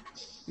Bond,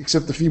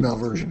 except the female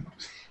version.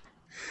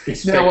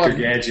 Inspector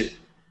Gadget.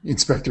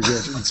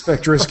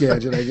 Inspectress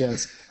Gadget, I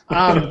guess.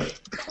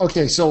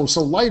 Okay, so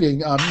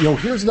lighting.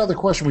 Here's another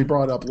question we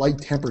brought up: light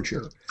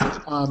temperature.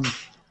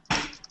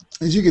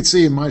 As you can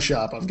see in my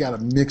shop, I've got a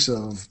mix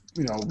of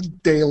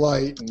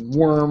daylight and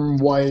warm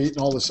white and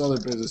all this other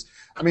business.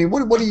 I mean,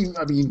 what do you?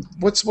 I mean,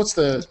 what's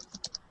the?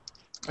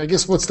 I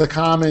guess what's the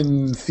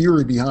common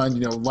theory behind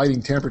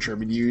lighting temperature? I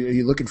mean, are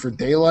you looking for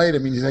daylight? I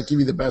mean, does that give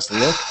you the best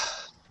look?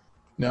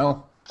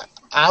 No.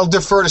 I'll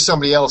defer to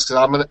somebody else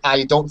because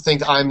I don't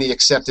think I'm the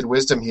accepted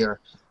wisdom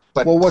here.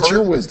 But what's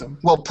your wisdom?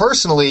 Well,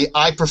 personally,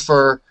 I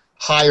prefer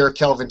higher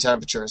Kelvin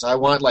temperatures. I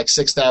want like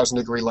 6,000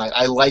 degree light.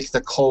 I like the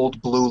cold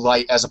blue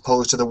light as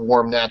opposed to the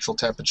warm natural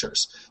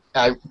temperatures.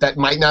 That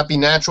might not be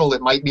natural.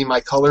 It might be my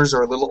colors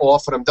are a little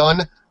off when I'm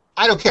done.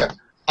 I don't care.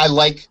 I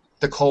like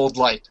the cold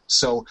light.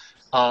 So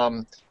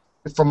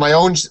for my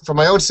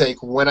own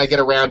sake, when I get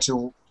around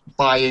to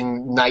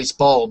buying nice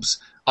bulbs,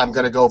 I'm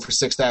going to go for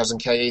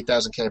 6,000K,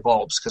 8,000K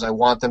bulbs because I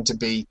want them to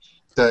be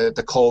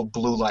the cold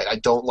blue light. I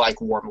don't like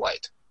warm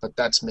light, but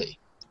that's me.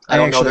 I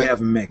actually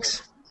have a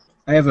mix.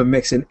 I have a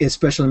mix, and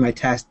especially my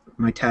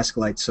task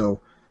light.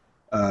 So,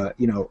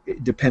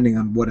 depending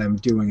on what I'm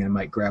doing, I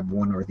might grab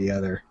one or the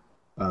other.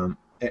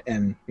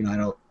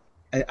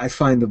 I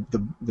find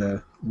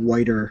the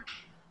whiter,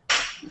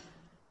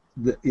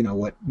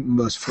 what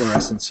most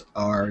fluorescents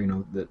are,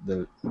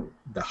 the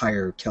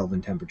higher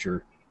Kelvin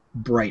temperature,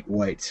 bright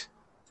white,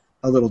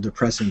 a little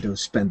depressing to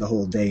spend the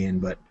whole day in,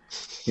 but,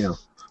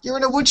 You're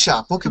in a wood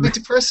shop. What could be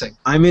depressing?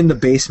 I'm in the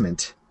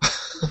basement.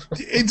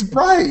 It's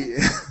bright.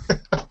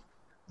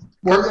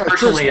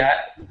 Personally,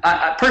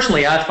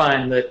 I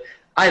find that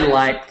I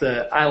like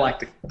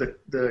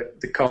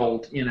the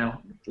cold,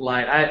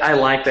 light. I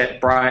like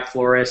that bright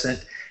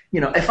fluorescent.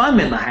 If I'm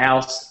in the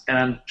house and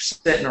I'm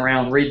sitting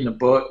around reading a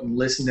book and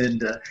listening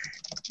to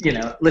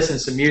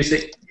some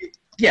music,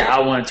 yeah,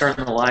 I want to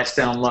turn the lights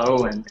down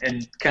low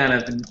and kind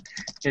of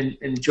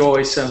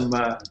enjoy some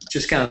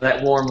just kind of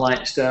that warm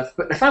light stuff.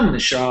 But if I'm in the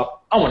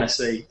shop, I want to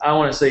see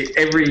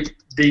every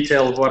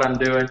detail of what I'm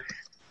doing.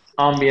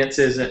 Ambience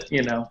isn't,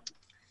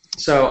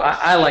 So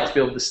I like to be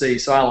able to see.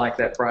 So I like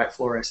that bright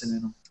fluorescent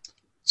in them.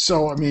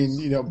 So,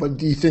 but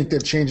do you think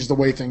that changes the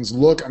way things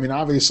look?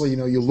 Obviously,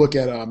 you look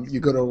at, you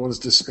go to one of those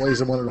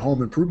displays at one of the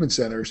home improvement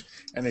centers,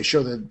 and they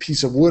show the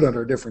piece of wood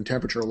under different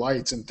temperature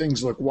lights, and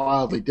things look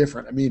wildly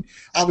different.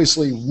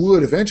 Obviously,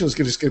 wood eventually is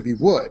just going to be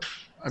wood.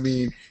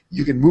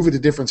 You can move it to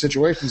different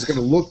situations. It's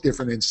going to look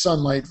different in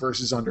sunlight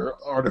versus under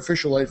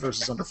artificial light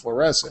versus under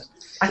fluorescent.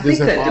 I think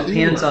that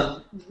depends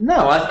on.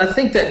 No, I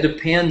think that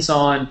depends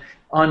on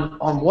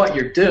what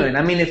you're doing.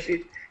 If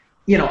it,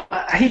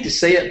 I hate to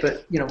say it,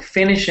 but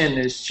finishing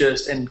is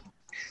just and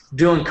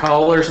doing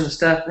colors and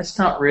stuff. That's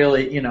not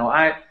really.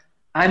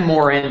 I'm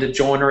more into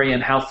joinery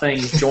and how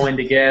things join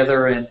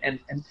together, and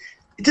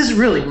it doesn't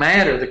really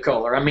matter the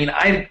color.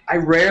 I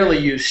rarely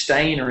use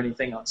stain or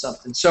anything on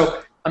something,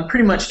 so I'm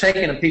pretty much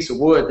taking a piece of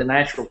wood, the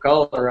natural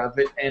color of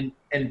it,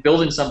 and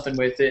building something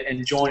with it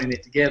and joining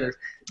it together.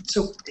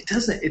 So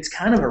it's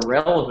kind of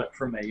irrelevant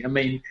for me.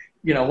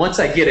 Once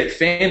I get it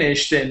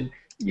finished and,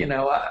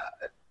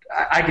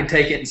 I can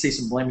take it and see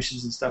some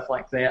blemishes and stuff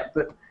like that.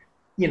 But,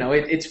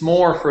 it's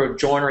more for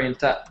joinery and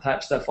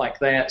type stuff like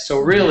that. So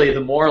really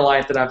the more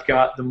light that I've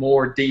got, the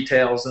more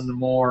details and the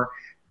more,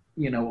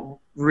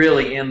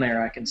 really in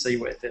there I can see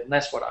with it. And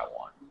that's what I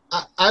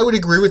want. I would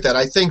agree with that.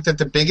 I think that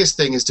the biggest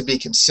thing is to be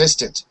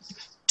consistent.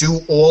 Do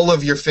all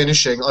of your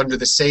finishing under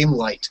the same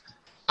light.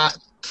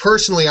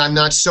 Personally, I'm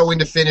not so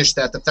into finish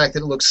that the fact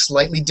that it looks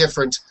slightly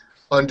different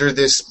under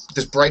this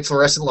bright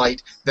fluorescent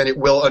light than it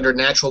will under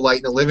natural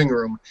light in a living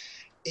room,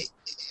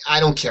 I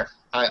don't care.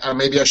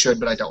 Maybe I should,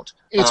 but I don't.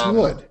 It's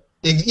wood.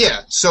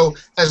 Yeah, so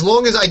as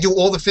long as I do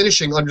all the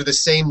finishing under the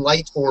same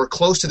light or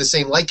close to the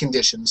same light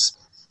conditions,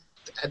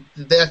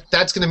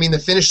 that's going to mean the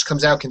finish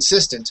comes out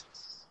consistent.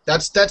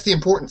 That's the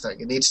important thing.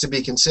 It needs to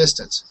be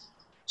consistent.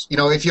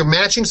 If you're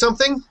matching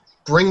something,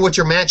 bring what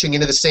you're matching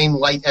into the same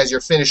light as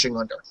you're finishing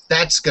under.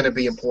 That's going to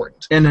be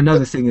important. And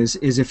another thing is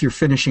if you're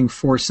finishing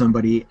for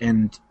somebody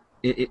and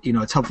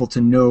it's helpful to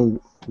know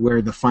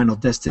where the final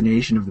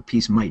destination of the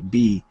piece might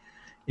be.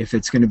 If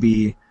it's going to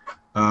be,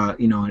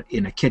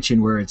 in a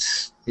kitchen where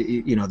it's,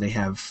 they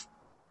have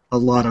a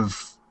lot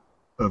of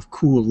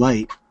cool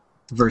light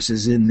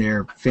versus in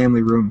their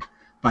family room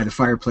by the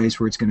fireplace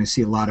where it's going to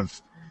see a lot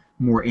of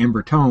more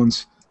amber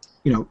tones,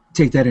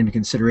 take that into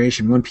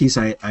consideration. One piece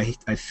I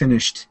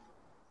finished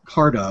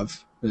part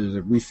of, there's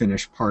a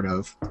refinished part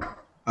of,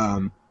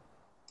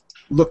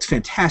 looked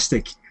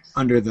fantastic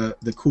under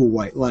the cool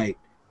white light.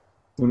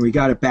 When we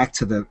got it back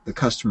to the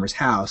customer's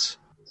house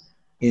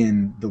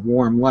in the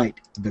warm light,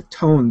 the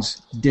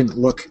tones didn't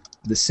look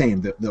the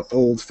same. The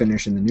old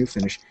finish and the new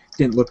finish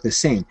didn't look the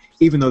same,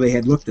 even though they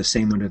had looked the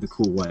same under the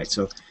cool white.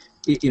 So,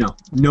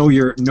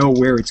 know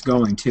where it's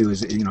going to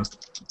is,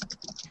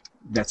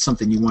 that's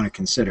something you want to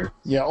consider.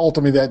 Yeah,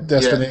 ultimately that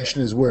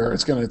destination is where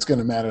it's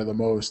gonna matter the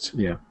most.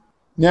 Yeah.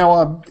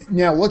 Now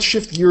let's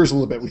shift gears a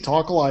little bit. We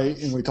talk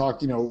light, and we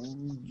talk,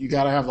 you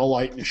got to have the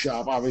light in the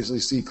shop, obviously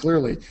see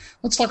clearly.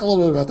 Let's talk a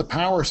little bit about the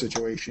power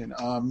situation.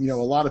 A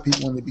lot of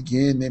people when they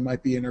begin, they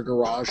might be in their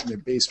garage in their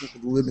basement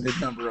with a limited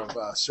number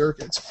of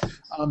circuits.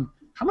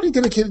 How many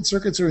dedicated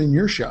circuits are in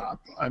your shop?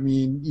 I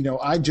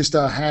just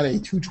had a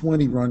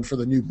 220 run for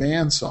the new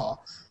bandsaw.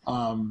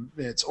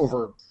 It's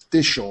over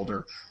this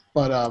shoulder.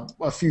 But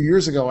a few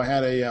years ago, I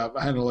had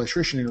an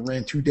electrician who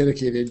ran 2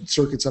 dedicated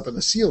circuits up in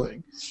the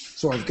ceiling.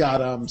 So I've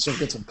got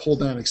circuits and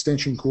pull-down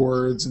extension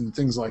cords and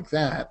things like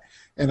that.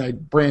 And I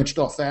branched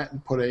off that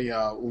and put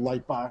a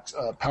light box,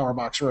 power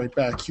box right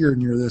back here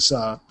near this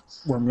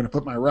where I'm going to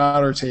put my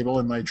router table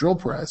and my drill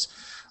press.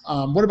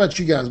 What about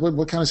you guys?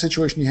 What kind of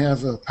situation you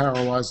have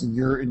power-wise in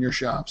your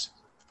shops?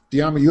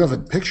 Diama, you have a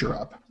picture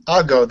up.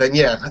 I'll go then.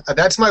 Yeah,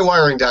 that's my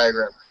wiring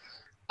diagram.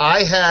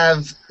 I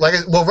have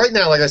right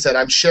now, like I said,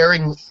 I'm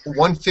sharing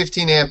one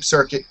 15-amp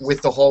circuit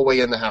with the hallway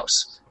in the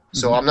house.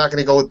 So I'm not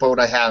going to go with what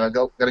I have. I'm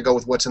going to go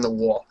with what's in the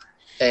wall.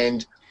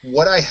 And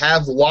what I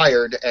have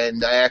wired,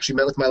 and I actually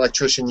met with my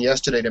electrician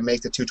yesterday to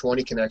make the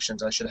 220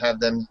 connections. I should have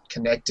them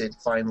connected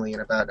finally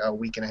in about a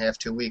week and a half,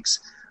 2 weeks.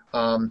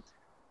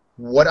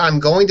 What I'm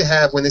going to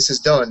have when this is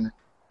done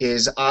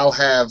is I'll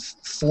have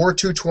 4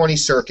 220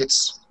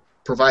 circuits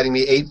providing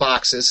me 8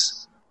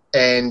 boxes,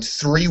 and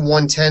 3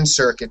 110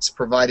 circuits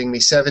providing me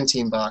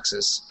 17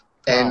 boxes.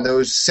 And Wow.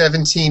 those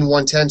 17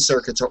 110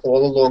 circuits are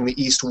all along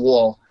the east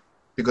wall,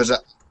 because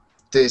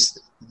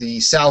the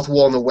south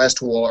wall and the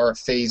west wall are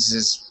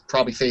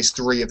probably phase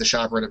 3 of the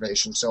shop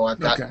renovation. So I've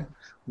got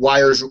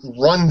wires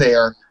run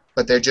there,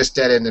 but they're just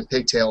dead-end and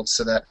pigtailed,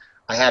 so that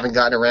I haven't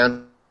gotten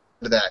around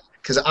to that.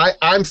 Because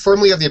I'm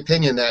firmly of the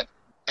opinion that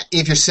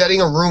if you're setting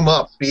a room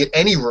up, be it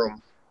any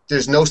room,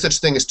 there's no such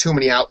thing as too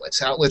many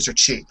outlets. Outlets are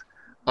cheap.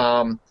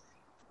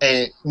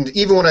 And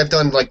even when I've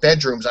done like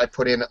bedrooms, I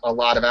put in a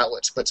lot of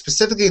outlets. But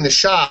specifically in the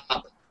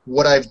shop,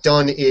 what I've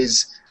done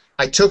is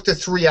I took the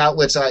 3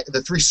 outlets,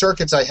 the 3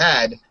 circuits I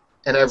had,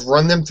 and I've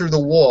run them through the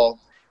wall.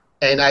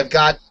 And I've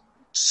got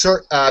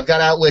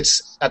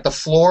outlets at the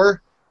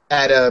floor,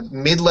 at a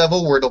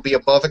mid-level where it'll be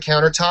above a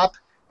countertop,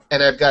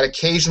 and I've got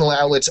occasional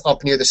outlets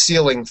up near the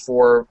ceiling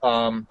for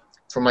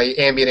my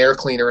ambient air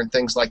cleaner and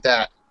things like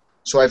that.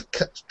 So I've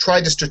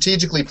tried to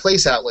strategically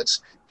place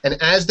outlets,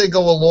 and as they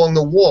go along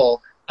the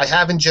wall, I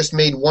haven't just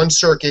made one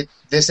circuit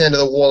this end of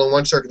the wall and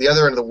one circuit the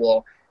other end of the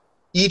wall.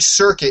 Each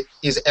circuit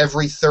is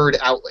every 3rd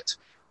outlet.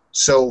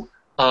 So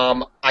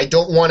I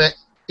don't want to,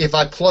 if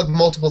I plug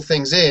multiple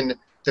things in,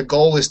 the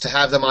goal is to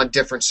have them on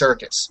different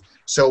circuits.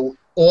 So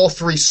all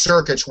 3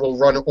 circuits will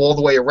run all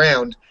the way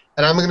around,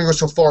 and I'm going to go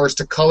so far as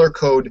to color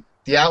code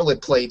the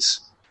outlet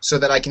plates so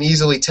that I can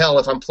easily tell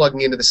if I'm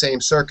plugging into the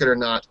same circuit or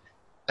not.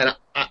 And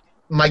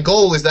my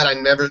goal is that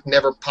I'm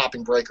never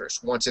popping breakers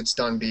once it's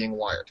done being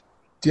wired.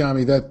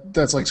 Dyami,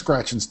 that's like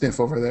scratch and sniff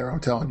over there,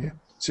 I'm telling you.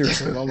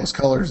 Seriously, all those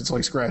colors, it's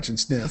like scratch and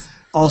sniff.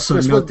 Also,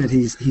 Chris, note that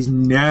he's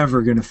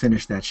never going to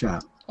finish that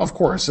shop. Of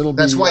course, it'll be.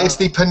 That's why it's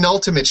the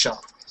penultimate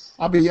shop.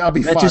 I'll be.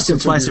 That just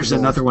implies there's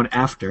another one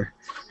after.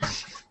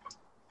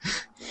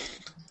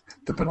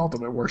 The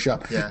penultimate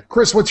workshop. Yeah.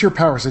 Chris, what's your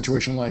power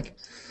situation like?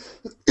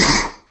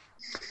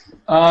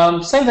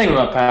 Same thing with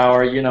my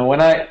power. You know, when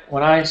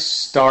I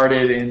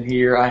started in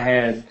here, I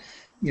had,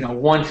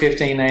 one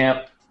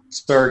 15-amp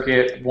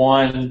circuit,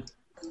 one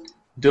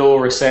dual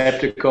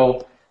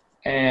receptacle,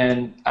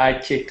 and I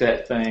kicked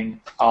that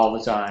thing all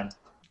the time.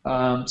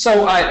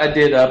 So I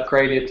did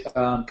upgrade it,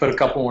 put a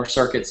couple more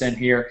circuits in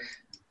here,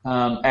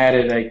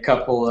 added a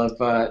couple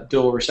of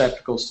dual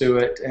receptacles to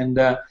it, and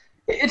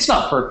it's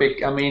not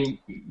perfect. I mean,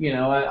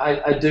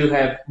 I do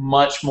have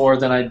much more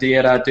than I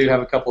did. I do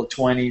have a couple of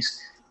 20s.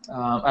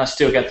 I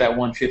still got that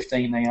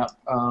 115 amp,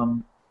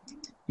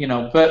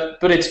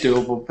 but it's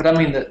doable. But I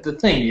mean, the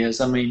thing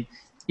is,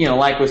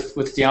 like with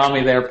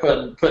Dyami there,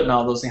 putting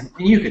all those in,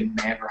 you could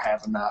never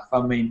have enough.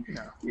 I mean,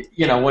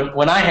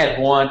 when I had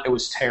one, it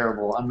was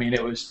terrible. I mean,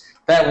 it was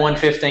that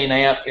 115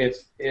 amp. If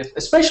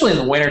especially in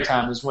the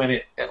wintertime is when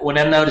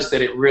I noticed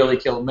that it really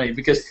killed me,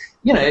 because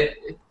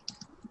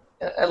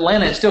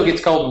Atlanta, it still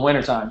gets cold in the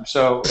wintertime.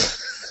 So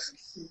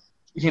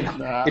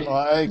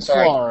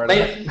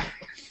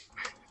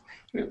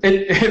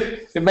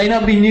It may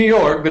not be New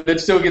York, but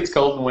it still gets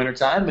cold in the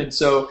wintertime. And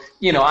so,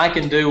 I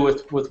can do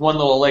with one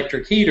little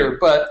electric heater.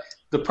 But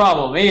the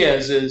problem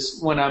is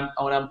when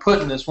I'm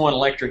putting this one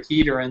electric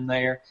heater in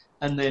there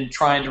and then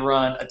trying to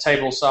run a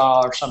table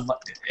saw or something,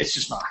 it's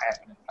just not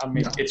happening. I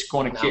mean, it's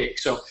going to kick.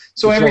 So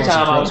every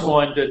time I was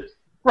going to,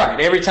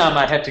 every time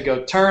I'd have to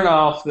go turn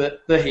off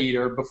the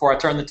heater before I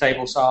turn the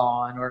table saw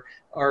on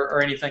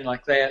or anything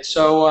like that.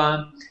 So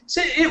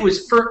it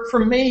was,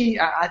 for me,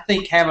 I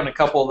think having a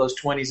couple of those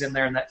 20s in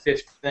there and that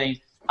 15,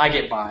 I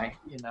get by,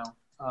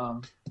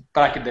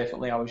 but I could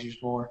definitely always use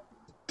more.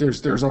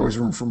 There's always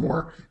room for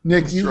more.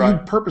 Nick, you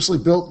purposely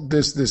built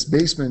this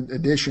basement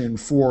addition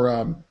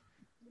for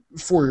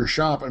your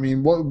shop. I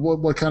mean,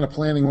 what kind of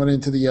planning went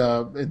into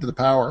the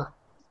power?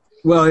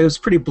 Well, it was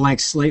pretty blank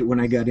slate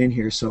when I got in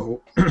here.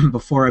 So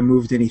before I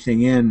moved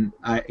anything in,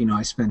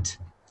 I spent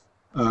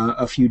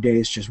a few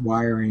days just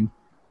wiring,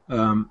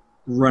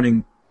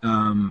 running,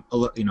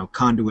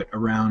 conduit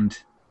around.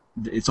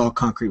 It's all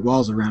concrete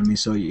walls around me,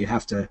 so you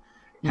have to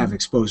have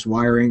exposed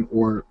wiring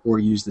or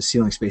use the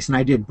ceiling space. And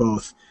I did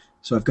both.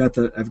 So I've got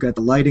the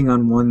lighting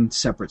on one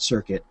separate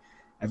circuit.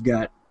 I've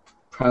got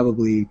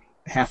probably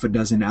half a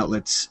dozen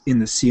outlets in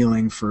the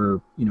ceiling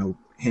for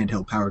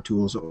handheld power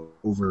tools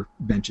over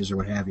benches or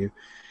what have you.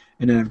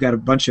 And then I've got a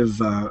bunch of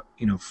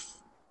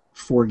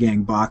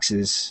 4-gang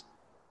boxes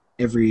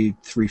every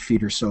 3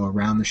 feet or so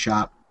around the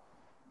shop,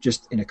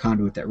 just in a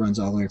conduit that runs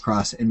all the way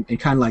across. And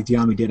kind of like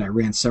Dyami did, I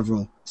ran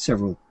several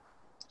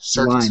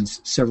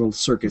lines, several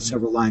circuits,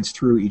 several lines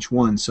through each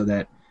one, so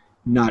that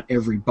not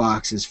every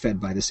box is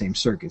fed by the same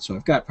circuit. So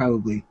I've got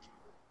probably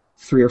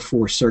 3 or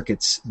 4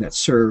 circuits that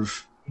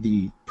serve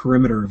the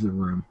perimeter of the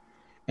room,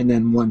 and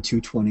then one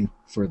 220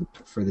 for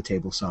the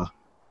table saw.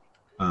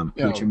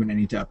 which I'm going to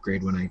need to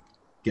upgrade when I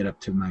get up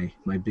to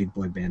my big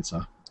boy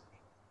bandsaw.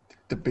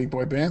 The big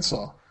boy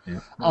bandsaw.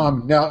 Yeah.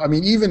 Now, I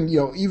mean,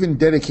 even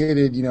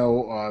dedicated,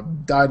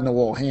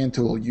 dyed-in-the-wool hand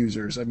tool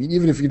users. I mean,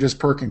 even if you're just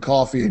perking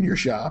coffee in your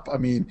shop, I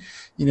mean,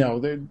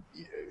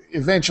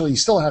 eventually you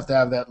still have to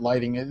have that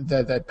lighting,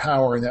 that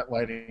power and that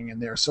lighting in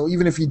there. So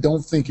even if you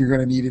don't think you're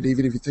going to need it,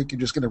 even if you think you're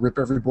just going to rip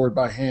every board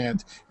by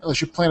hand, unless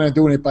you plan on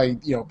doing it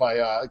by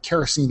a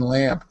kerosene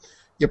lamp,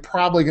 you're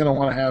probably going to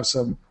want to have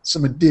some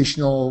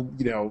additional,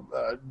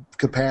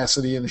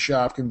 capacity in the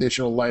shop,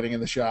 additional lighting in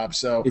the shop.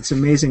 So it's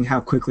amazing how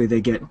quickly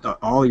they get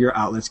all your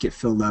outlets get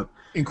filled up.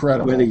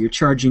 Incredible. Whether you're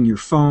charging your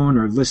phone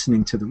or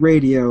listening to the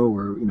radio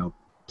or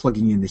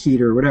plugging in the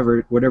heater or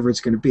whatever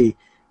it's going to be,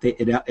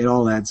 it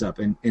all adds up.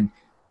 And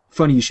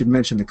funny you should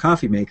mention the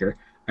coffee maker.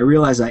 I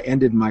realized I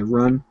ended my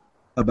run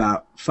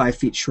about 5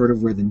 feet short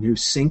of where the new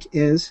sink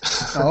is.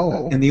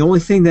 Oh. And the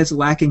only thing that's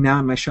lacking now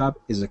in my shop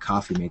is a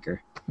coffee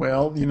maker.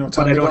 Well, but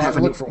I don't have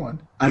look for one.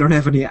 I don't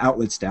have any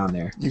outlets down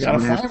there. You got to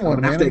find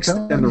one, man. I have to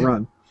extend the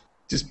run.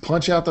 Just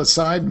punch out the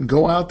side and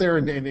go out there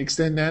and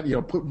extend that.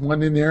 Put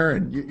one in there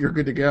and you're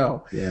good to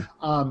go. Yeah.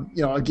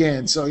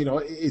 Again, so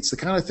it's the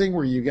kind of thing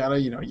where you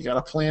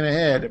gotta plan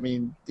ahead. I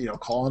mean,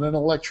 calling an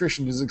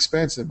electrician is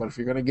expensive, but if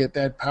you're gonna get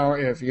that power,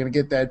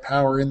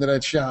 into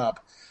that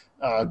shop,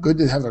 good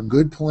to have a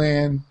good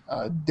plan.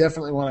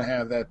 Definitely want to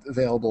have that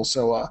available,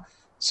 so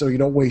you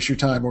don't waste your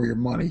time or your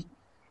money.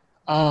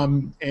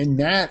 And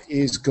that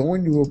is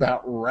going to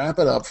about wrap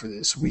it up for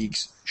this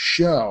week's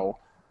show.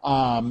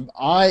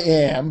 I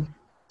am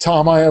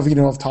Tom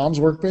Iovino of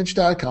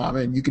Tom'sWorkbench.com,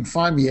 and you can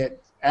find me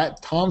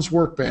at Tom's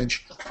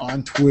Workbench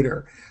on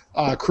Twitter.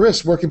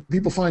 Chris, where can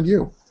people find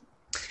you?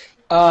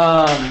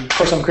 Of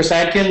course, I'm Chris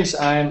Adkins.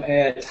 I'm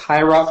at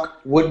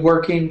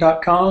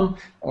HighRockWoodworking.com,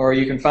 or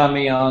you can find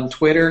me on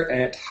Twitter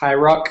at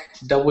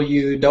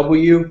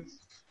HighRockWW.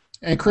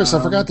 And Chris,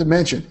 I forgot to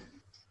mention,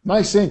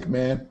 nice ink,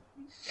 man.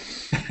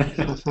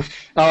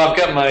 I've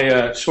got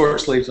my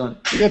short sleeves on.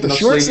 You got the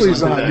short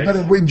sleeves on. You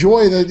better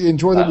enjoy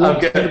the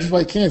work as much as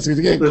I can, so it's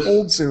getting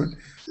cold soon.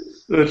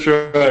 That's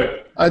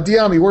right.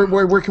 Diami,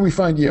 where can we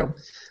find you?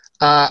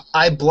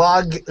 I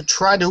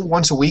try to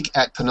once a week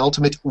at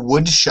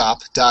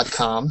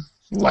penultimatewoodshop.com.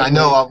 I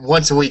know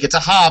once a week. It's a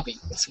hobby.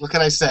 What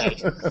can I say?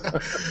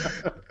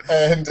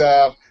 And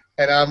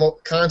I'm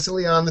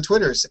constantly on the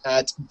Twitters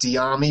at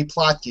Diami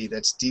Plotke.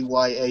 That's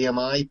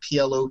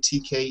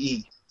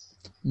DYAMIPLOTKE.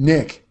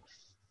 Nick.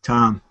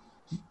 Tom.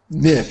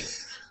 Nick.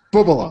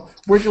 Bubala,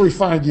 where can we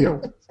find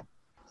you?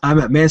 I'm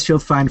at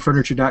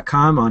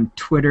MansfieldFineFurniture.com, on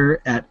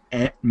Twitter at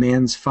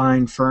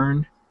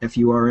MansFineFern,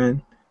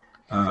 FURN,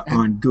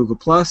 on Google+,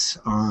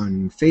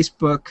 on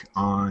Facebook,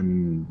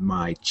 on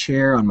my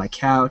chair, on my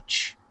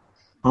couch,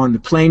 on the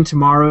plane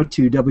tomorrow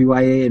to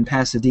WIA in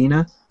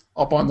Pasadena.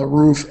 Up on the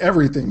roof,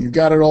 everything. You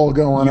got it all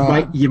going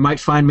on. You might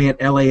find me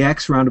at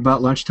LAX around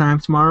about lunchtime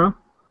tomorrow.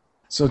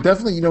 So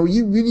definitely,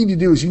 you need to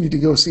do is you need to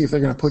go see if they're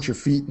going to put your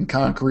feet in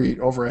concrete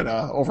over at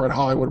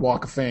Hollywood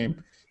Walk of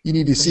Fame. You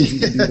need to see if you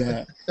can do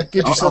that.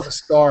 Get yourself a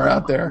star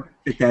out there.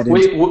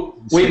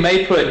 We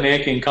may put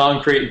Nick in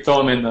concrete and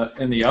throw him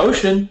in the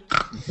ocean.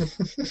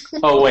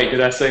 Oh wait,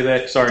 did I say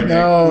that? Sorry,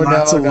 no,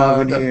 Nick.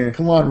 No.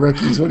 Come on,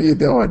 rookies, what are you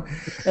doing?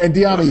 And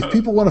Diami, if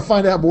people want to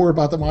find out more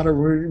about the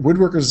Modern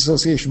Woodworkers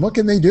Association, what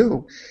can they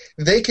do?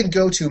 They can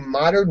go to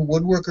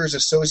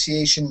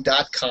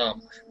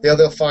modernwoodworkersassociation.com. There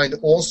they'll find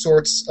all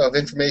sorts of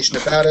information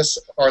about us,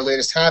 our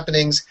latest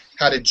happenings,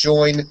 how to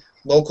join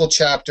local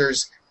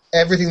chapters,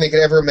 everything they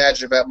could ever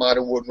imagine about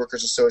Modern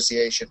Woodworkers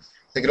Association.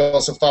 They could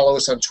also follow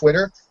us on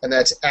Twitter, and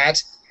that's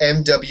at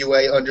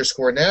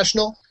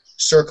MWA_national.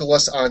 Circle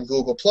us on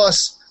Google+,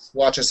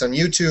 watch us on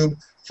YouTube,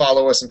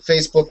 follow us on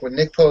Facebook when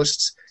Nick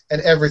posts,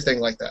 and everything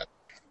like that.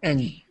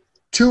 And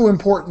two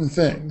important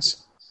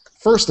things.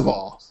 First of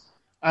all,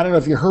 I don't know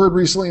if you heard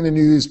recently in the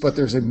news, but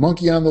there's a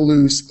monkey on the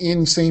loose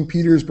in St.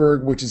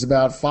 Petersburg, which is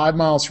about 5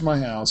 miles from my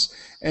house.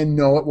 And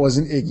no, it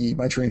wasn't Iggy,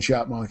 my train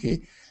shop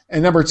monkey.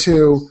 And number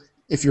two,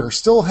 if you're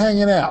still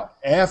hanging out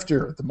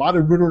after the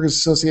Modern Woodworkers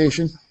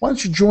Association, why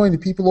don't you join the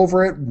people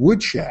over at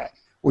Woodshack,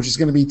 which is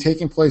going to be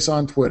taking place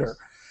on Twitter.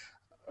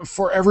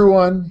 For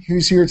everyone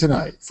who's here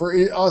tonight, for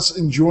us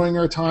enjoying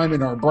our time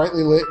in our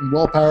brightly lit and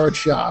well-powered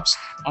shops,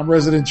 I'm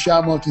resident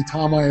shop monkey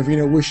Tom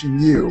Iovino wishing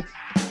you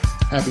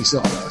happy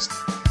sawdust.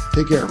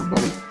 Take care,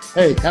 everybody.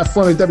 Hey, have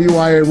fun at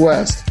WIA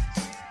West.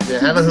 Yeah,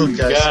 have a hoot,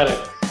 guys. Got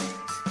it.